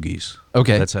the yogis.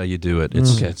 Okay, that's how you do it.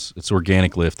 It's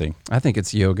organic lifting. I think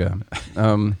it's yoga.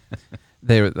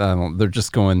 They're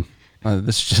just going.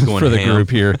 This is just for the ham. group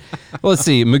here. Well, let's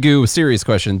see, Magoo. Serious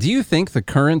question: do you think the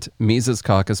current Mises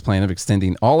Caucus plan of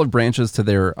extending olive branches to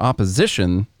their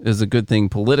opposition is a good thing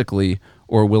politically,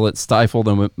 or will it stifle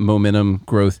the momentum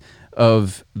growth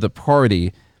of the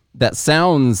party? That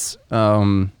sounds.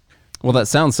 Well, that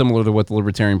sounds similar to what the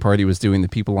Libertarian Party was doing to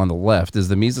people on the left. Is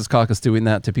the Mises Caucus doing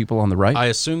that to people on the right? I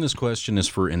assume this question is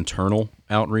for internal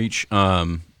outreach,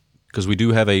 because we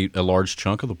do have a large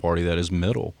chunk of the party that is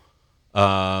middle,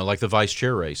 like the vice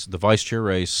chair race. The vice chair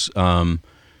race,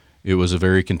 it was a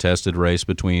very contested race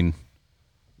between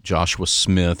Joshua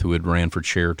Smith, who had ran for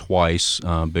chair twice,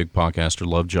 big podcaster,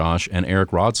 loved Josh, and Eric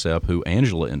Rodsep, who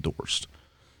Angela endorsed.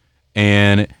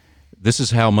 And this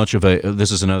is how much of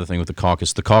this is another thing with the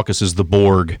caucus. The caucus is the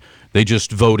Borg. They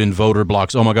just vote in voter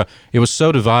blocks. Oh, my God. It was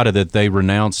so divided that they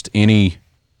renounced any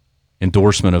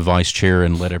endorsement of vice chair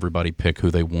and let everybody pick who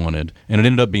they wanted. And it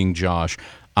ended up being Josh.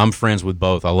 I'm friends with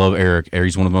both. I love Eric.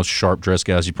 He's one of the most sharp-dressed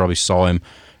guys. You probably saw him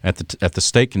at the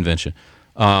state convention.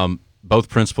 Both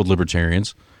principled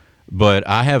libertarians. But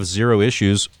I have zero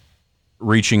issues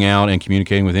reaching out and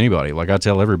communicating with anybody. Like I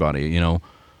tell everybody,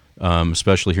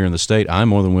 especially here in the state, I'm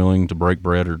more than willing to break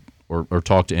bread or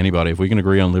talk to anybody. If we can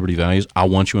agree on liberty values, I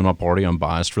want you in my party. I'm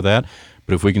biased for that.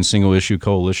 But if we can single-issue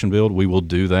coalition build, we will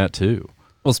do that too.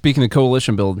 Well, speaking of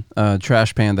coalition build,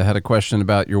 Trash Panda had a question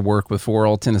about your work with For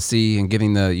All Tennessee and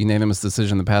getting the unanimous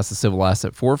decision to pass the Civil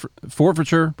Asset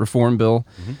Forfeiture Reform Bill.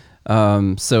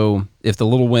 So if the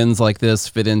little wins like this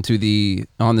fit into the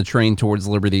on the train towards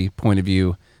liberty point of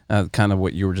view, kind of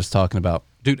what you were just talking about.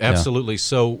 Dude, absolutely. Yeah.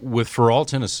 So with For All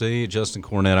Tennessee, Justin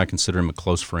Cornett, I consider him a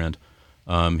close friend.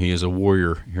 He is a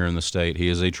warrior here in the state. He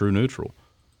is a true neutral.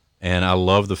 And I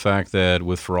love the fact that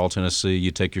with For All Tennessee,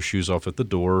 you take your shoes off at the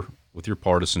door with your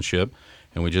partisanship,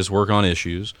 and we just work on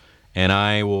issues. And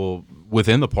I will,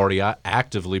 within the party, I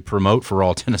actively promote For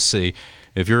All Tennessee.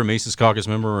 If you're a Mises Caucus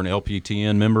member or an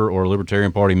LPTN member or a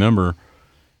Libertarian Party member,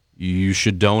 you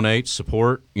should donate,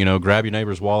 support, grab your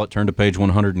neighbor's wallet, turn to page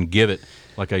 100 and give it,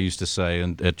 like I used to say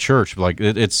at church. Like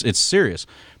it's serious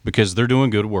because they're doing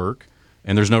good work,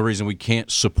 and there's no reason we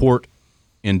can't support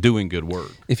in doing good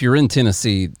work. If you're in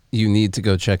Tennessee, you need to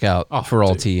go check out For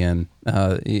All TN.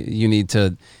 You need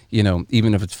to,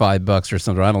 even if it's $5 or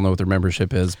something. I don't know what their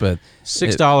membership is, but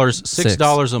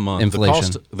 $6 a month.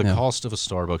 Inflation. The cost of a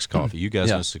Starbucks coffee. You guys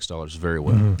know $6 very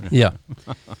well.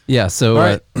 Mm-hmm. Yeah.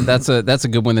 So that's a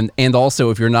good one. And also,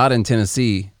 if you're not in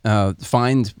Tennessee,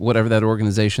 find whatever that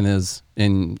organization is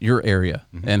in your area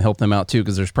and help them out too,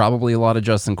 because there's probably a lot of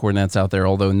Justin Cornetts out there,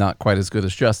 although not quite as good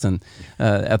as Justin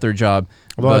at their job.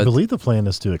 Well, I believe the plan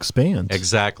is to expand.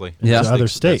 Exactly. To other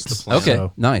states. Okay,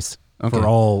 So nice. Okay. For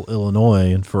all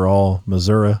Illinois and for all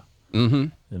Missouri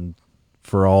and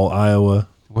for all Iowa.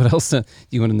 What else?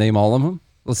 You want to name all of them?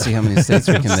 Let's see how many states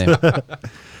we can name. All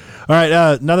right,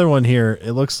 another one here.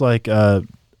 It looks like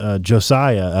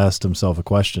Josiah asked himself a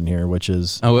question here, which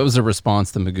is... Oh, it was a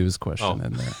response to Magoo's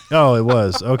question. Oh, it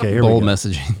was. Okay, here Bold we go.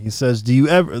 messaging. He says, do you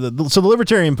ever... So the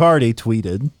Libertarian Party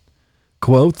tweeted,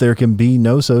 quote, "There can be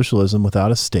no socialism without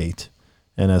a state,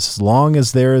 and as long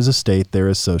as there is a state, there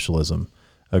is socialism.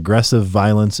 Aggressive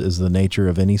violence is the nature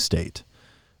of any state."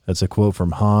 That's a quote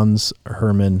from Hans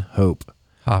Hermann Hope.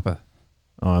 Hoppe.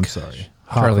 Oh, I'm sorry.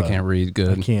 Charlie Hoppe. can't read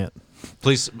good. I can't.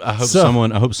 Please, I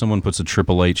hope someone puts a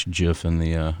Triple H GIF in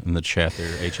the chat there.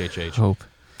 HHH. Hope.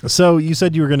 So you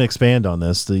said you were going to expand on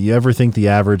this. Do you ever think the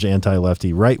average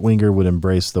anti-lefty right-winger would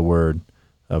embrace the word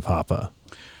of Hoppe?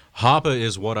 Hoppe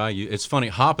is what I use. It's funny.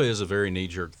 Hoppe is a very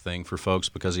knee-jerk thing for folks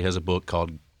because he has a book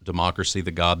called Democracy,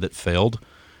 the God That Failed.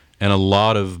 And a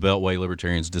lot of Beltway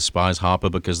libertarians despise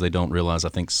Hoppe because they don't realize, I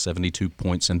think, 72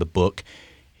 points in the book,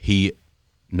 he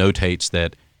notates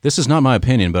that this is not my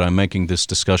opinion, but I'm making this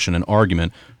discussion an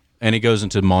argument. And he goes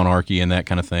into monarchy and that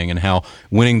kind of thing and how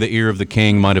winning the ear of the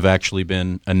king might have actually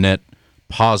been a net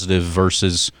positive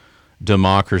versus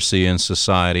democracy in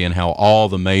society, and how all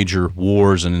the major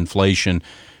wars and inflation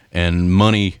and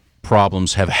money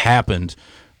problems have happened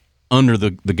under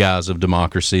the guise of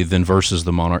democracy than versus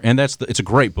the monarch. And it's a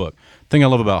great book. The thing I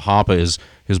love about Hoppe is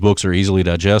his books are easily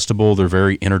digestible. They're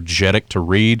very energetic to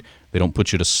read. They don't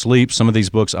put you to sleep. Some of these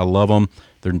books, I love them.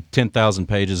 They're 10,000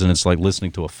 pages, and it's like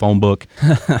listening to a phone book.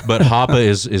 But Hoppe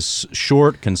is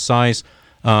short, concise.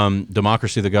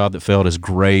 Democracy, the God That Failed is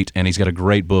great, and he's got a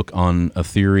great book on a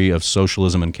theory of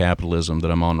socialism and capitalism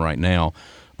that I'm on right now.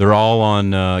 They're all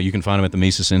on, you can find them at the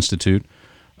Mises Institute,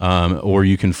 or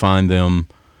you can find them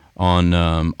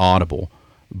on Audible.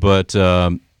 But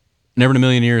never in a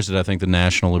million years did I think the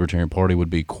National Libertarian Party would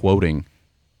be quoting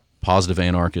positive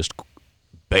anarchist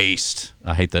based,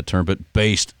 I hate that term, but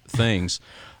based things.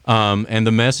 And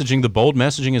the messaging, the bold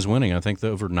messaging is winning. I think that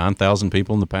over 9,000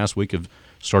 people in the past week have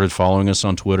started following us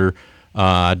on Twitter.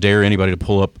 I dare anybody to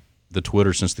pull up the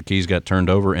Twitter since the keys got turned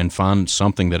over and find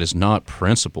something that is not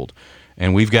principled.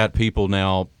 And we've got people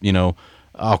now,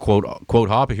 I'll quote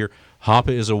Hoppe here. Hoppe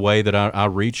is a way that I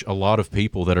reach a lot of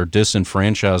people that are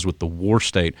disenfranchised with the war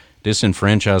state,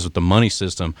 disenfranchised with the money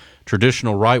system,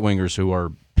 traditional right-wingers who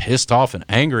are pissed off and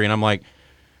angry. And I'm like,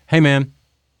 hey, man,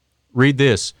 read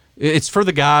this. It's for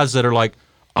the guys that are like,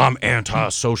 I'm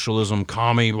anti-socialism,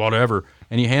 commie, whatever.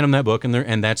 And you hand them that book,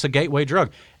 and that's a gateway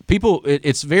drug. People,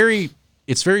 it's very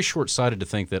it's very short-sighted to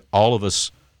think that all of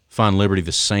us find liberty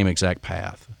the same exact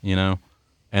path,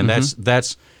 and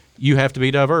that's you have to be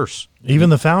diverse. Even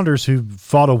the founders who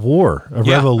fought a war, a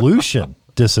revolution,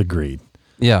 disagreed.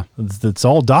 Yeah. It's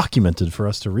all documented for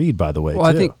us to read, by the way. Well,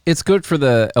 I think it's good for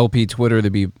the LP Twitter to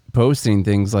be posting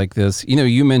things like this.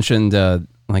 You mentioned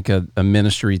like a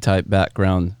ministry type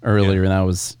background earlier, and I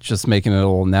was just making a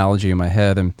little analogy in my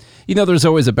head. And, there's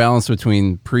always a balance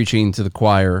between preaching to the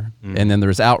choir and then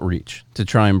there's outreach to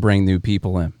try and bring new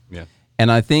people in. Yeah.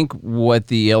 And I think what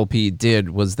the LP did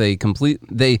was they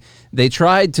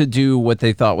tried to do what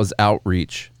they thought was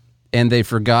outreach, and they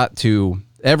forgot to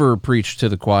ever preach to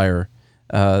the choir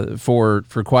for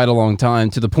quite a long time,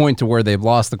 to the point to where they've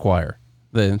lost the choir.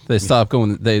 They stopped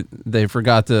going. They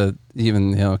forgot to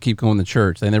even keep going to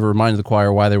church. They never reminded the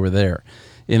choir why they were there,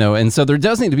 And so there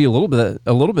does need to be a little bit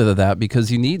of that,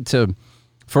 because you need to.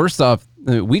 First off,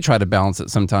 we try to balance it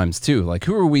sometimes too. Like,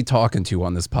 who are we talking to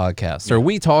on this podcast? Are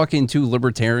we talking to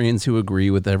libertarians who agree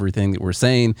with everything that we're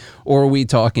saying, or are we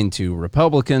talking to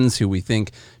Republicans who we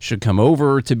think should come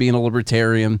over to being a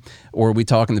libertarian, or are we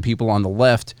talking to people on the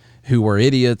left who are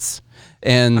idiots?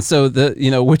 And so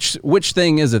which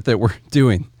thing is it that we're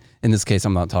doing? In this case,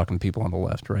 I'm not talking to people on the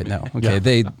left right now. Okay,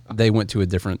 they went to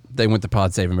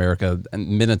Pod Save America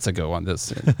minutes ago on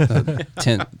this,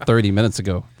 30 minutes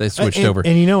ago. They switched over.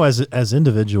 And as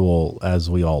individual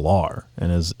as we all are,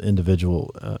 and as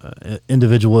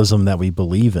individualism that we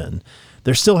believe in,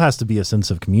 there still has to be a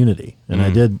sense of community. And I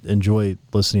did enjoy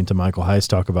listening to Michael Heiss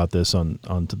talk about this on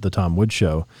the Tom Woods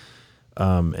Show.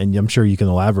 And I'm sure you can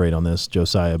elaborate on this,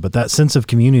 Josiah, but that sense of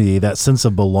community, that sense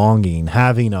of belonging,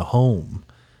 having a home,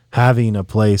 having a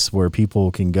place where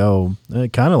people can go,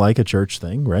 kind of like a church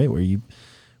thing, right? Where you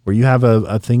have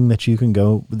a thing that you can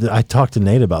go. I talked to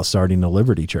Nate about starting a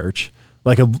Liberty Church,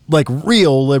 like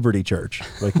real Liberty Church.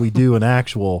 Like, we do an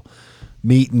actual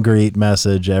meet and greet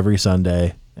message every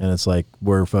Sunday. And it's like,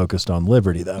 we're focused on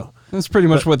liberty, though. That's pretty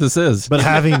much what this is. But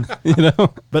having,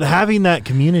 but having that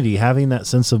community, having that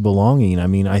sense of belonging, I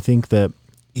mean, I think that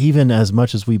even as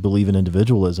much as we believe in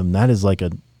individualism, that is like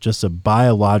just a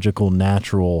biological,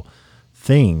 natural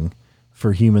thing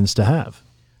for humans to have.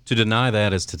 To deny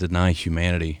that is to deny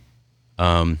humanity.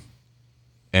 And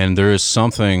there is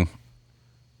something,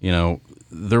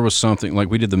 there was something, like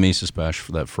we did the Mises Bash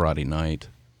for that Friday night,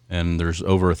 and there's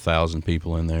over 1,000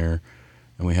 people in there,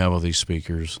 and we have all these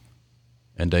speakers.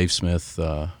 And Dave Smith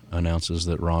announces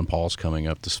that Ron Paul's coming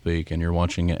up to speak, and you're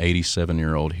watching an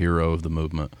 87-year-old hero of the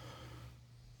movement,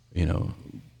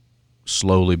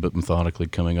 slowly but methodically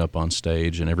coming up on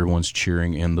stage, and everyone's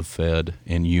cheering in the Fed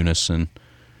in unison.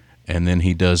 And then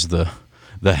he does the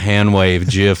hand wave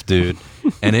gif, dude,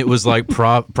 and it was like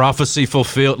prophecy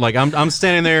fulfilled. Like, I'm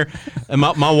standing there, and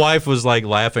my wife was like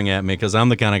laughing at me, because I'm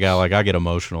the kind of guy, like, I get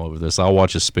emotional over this. I'll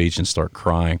watch a speech and start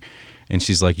crying, and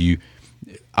she's like,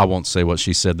 I won't say what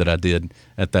she said that I did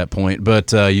at that point,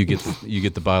 but you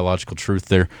get the biological truth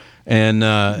there, and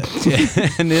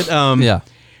it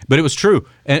but it was true,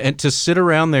 and to sit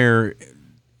around there,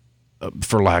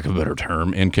 for lack of a better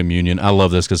term, in communion. I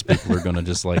love this, because people are going to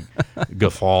just like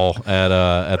guffaw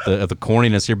at the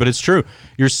corniness here, but it's true.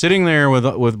 You're sitting there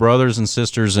with brothers and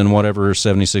sisters and whatever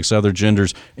 76 other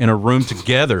genders in a room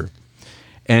together,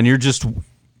 and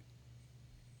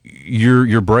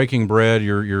you're breaking bread,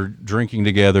 you're drinking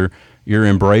together, you're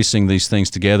embracing these things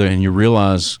together, and you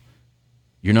realize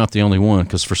you're not the only one.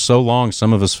 Because for so long,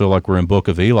 some of us feel like we're in Book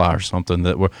of Eli or something.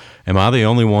 Am I the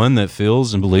only one that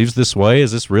feels and believes this way?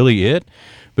 Is this really it?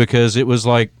 Because it was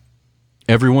like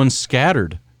everyone's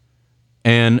scattered,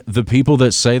 and the people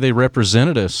that say they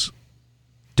represented us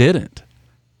didn't.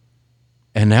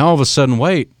 And now all of a sudden,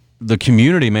 wait, the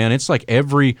community, man, it's like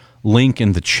every link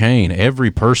in the chain,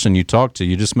 every person you talk to,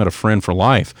 you just met a friend for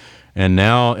life. And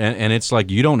now, and it's like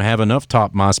you don't have enough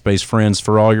top MySpace friends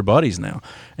for all your buddies now.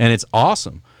 And it's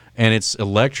awesome. And it's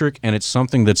electric, and it's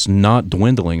something that's not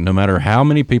dwindling, no matter how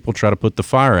many people try to put the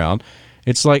fire out.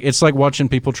 It's like watching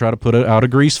people try to put out a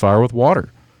grease fire with water.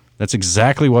 That's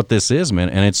exactly what this is, man.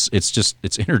 And it's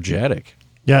energetic.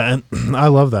 Yeah, and I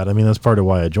love that. I mean, that's part of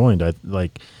why I joined. I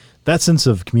like that sense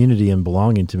of community and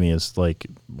belonging to me is like,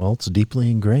 well, it's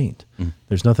deeply ingrained.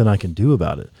 There's nothing I can do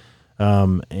about it.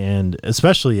 And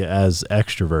especially as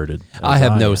extroverted. I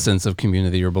have no sense of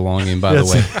community or belonging, by the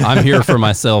way. I'm here for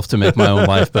myself to make my own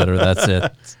life better. That's it.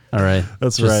 All right.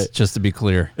 That's right. Just to be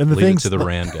clear. And Leave it to the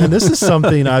Rand guy. And this is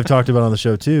something I've talked about on the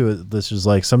show too. This is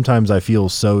like, sometimes I feel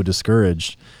so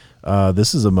discouraged.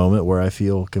 This is a moment where I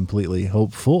feel completely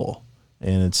hopeful,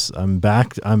 and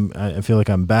I feel like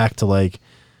I'm back to like,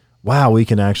 wow, we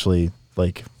can actually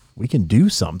we can do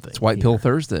something. It's White Pill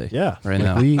Thursday. Yeah. Right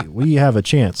now. We have a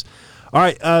chance. All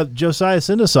right, Josiah,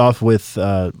 send us off with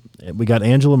we got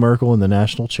Angela Merkel in the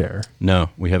national chair. No,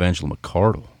 we have Angela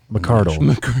McArdle.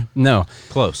 No,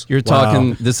 Close. you're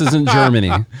talking. This isn't Germany.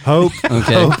 Hope,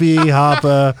 Okay. Hopi,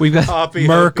 Hoppe, We've got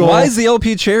Merkel. Why is the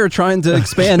LP chair trying to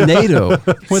expand NATO?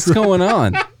 What's going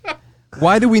on?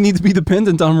 Why do we need to be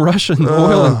dependent on Russian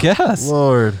oil and gas?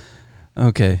 Lord,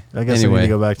 Okay. I guess I need to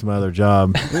go back to my other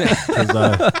job.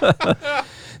 'Cause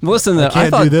Listen, I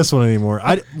can't do this one anymore.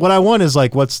 What I want is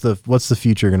like, what's the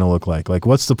future going to look like? Like,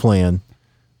 what's the plan?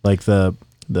 Like the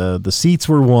seats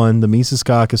were won. The Mises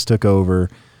Caucus took over.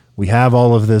 We have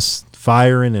all of this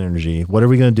fire and energy. What are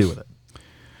we going to do with it?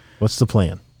 What's the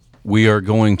plan? We are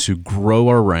going to grow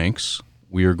our ranks.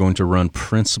 We are going to run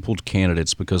principled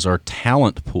candidates because our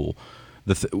talent pool,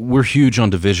 we're huge on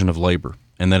division of labor.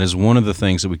 And that is one of the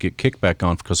things that we get kickback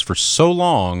on because for so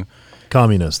long,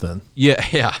 Communist then.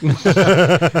 yeah.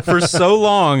 For so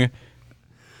long,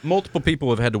 multiple people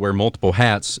have had to wear multiple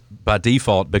hats by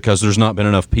default because there's not been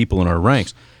enough people in our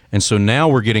ranks. And so now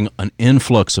we're getting an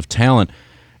influx of talent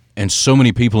and so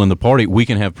many people in the party. We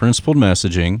can have principled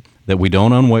messaging that we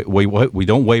don't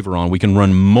waver on. We can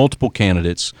run multiple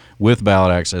candidates with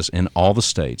ballot access in all the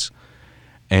states.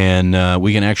 And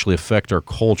we can actually affect our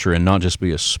culture and not just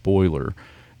be a spoiler.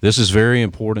 This is very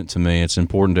important to me. It's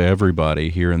important to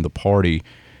everybody here in the party.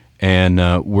 And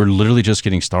we're literally just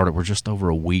getting started. We're just over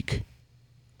a week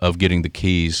of getting the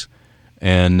keys.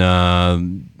 And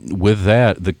with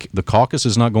that, the caucus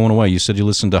is not going away. You said you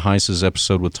listened to Heiss's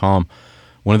episode with Tom.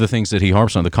 One of the things that he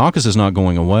harps on, the caucus is not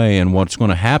going away. And what's going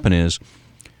to happen is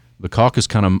the caucus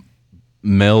kind of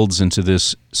melds into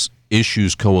this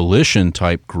issues coalition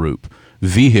type group,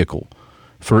 vehicle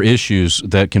for issues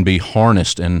that can be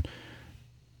harnessed and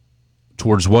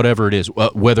towards whatever it is,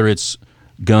 whether it's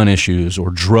gun issues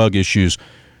or drug issues.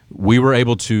 We were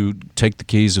able to take the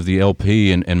keys of the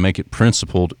LP and make it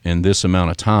principled in this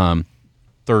amount of time,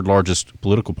 third largest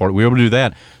political party. We were able to do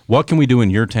that. What can we do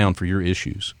in your town for your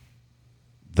issues?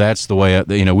 That's the way,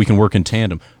 we can work in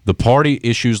tandem. The party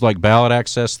issues like ballot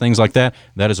access, things like that,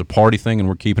 that is a party thing, and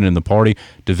we're keeping it in the party.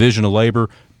 Division of labor,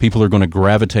 people are going to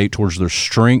gravitate towards their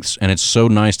strengths, and it's so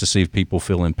nice to see if people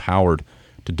feel empowered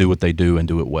to do what they do and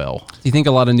do it well. Do you think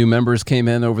a lot of new members came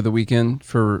in over the weekend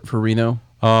for Reno?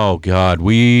 Oh, God.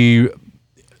 We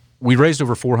raised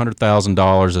over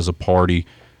 $400,000 as a party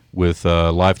with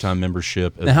lifetime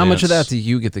membership events. Now, how much of that do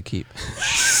you get to keep?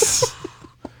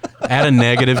 Add a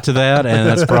negative to that, and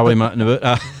that's probably my.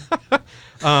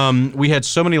 We had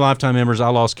so many lifetime members. I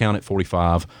lost count at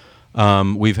 45.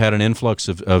 We've had an influx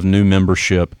of new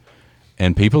membership,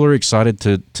 and people are excited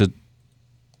to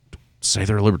say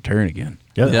they're a libertarian again.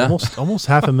 Yeah. almost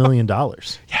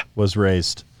 $500,000 was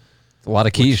raised. A lot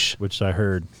of quiche, which I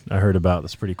heard about.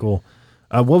 That's pretty cool.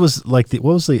 What was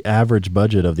the average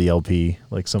budget of the LP?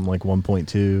 Like something like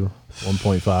 1.2,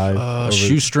 1.5?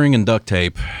 Shoestring and duct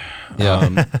tape.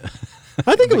 Yeah.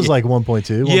 I think it was like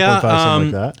 1.2, 1.5,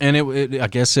 something like that. And I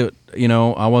guess I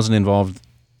wasn't involved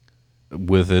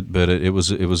with it, but it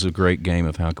was a great game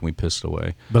of how can we piss it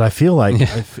away. But I feel like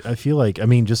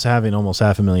just having almost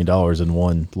 $500,000 in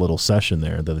one little session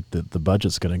there, the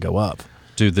budget's going to go up.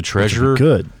 Dude, the treasurer,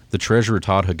 good. The treasurer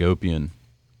Todd Hagopian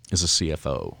is a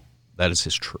CFO. That is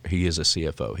he is a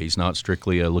CFO. He's not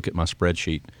strictly a look at my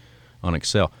spreadsheet on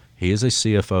Excel. He is a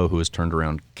CFO who has turned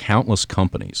around countless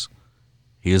companies.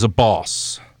 He is a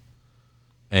boss.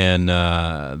 And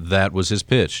that was his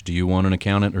pitch. Do you want an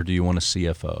accountant or do you want a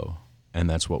CFO? And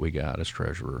that's what we got as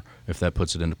treasurer, if that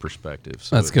puts it into perspective.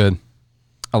 So that's good.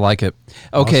 I like it.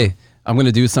 Okay, awesome. I'm going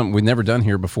to do something we've never done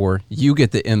here before. You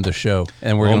get to end the show,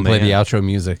 and we're going to play the outro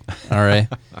music. All right?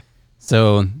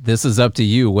 So this is up to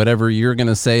you. Whatever you're going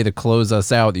to say to close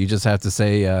us out, you just have to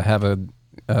say, have a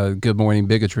good morning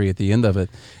bigotry at the end of it.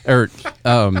 Or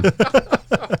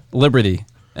liberty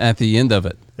at the end of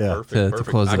it. Yeah. To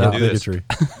close it out. Bigotry.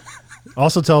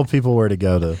 Also tell people where to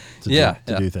go to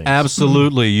do things.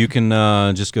 Absolutely. You can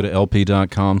just go to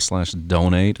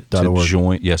lp.com/donate to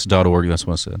join. Yes, .org. That's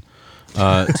what I said.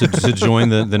 To join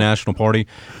the National Party.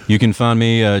 You can find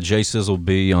me,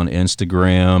 JSizzleB, on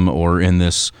Instagram or in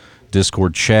this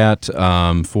Discord chat.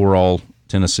 For All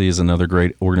Tennessee is another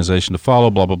great organization to follow,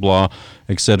 blah, blah, blah,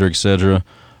 et cetera, et cetera.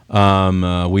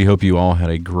 We hope you all had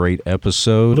a great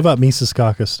episode. What about Mises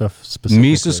Caucus stuff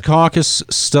specifically? Mises Caucus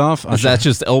stuff. Is that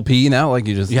just LP now? Like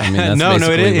you just? Yeah. That's no.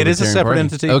 It is a separate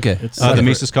entity. Okay. The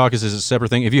Mises Caucus is a separate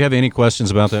thing. If you have any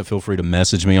questions about that, feel free to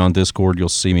message me on Discord. You'll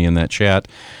see me in that chat,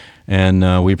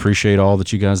 and we appreciate all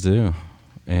that you guys do.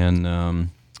 And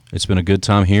it's been a good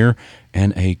time here,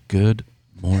 and a good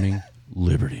morning,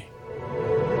 Liberty.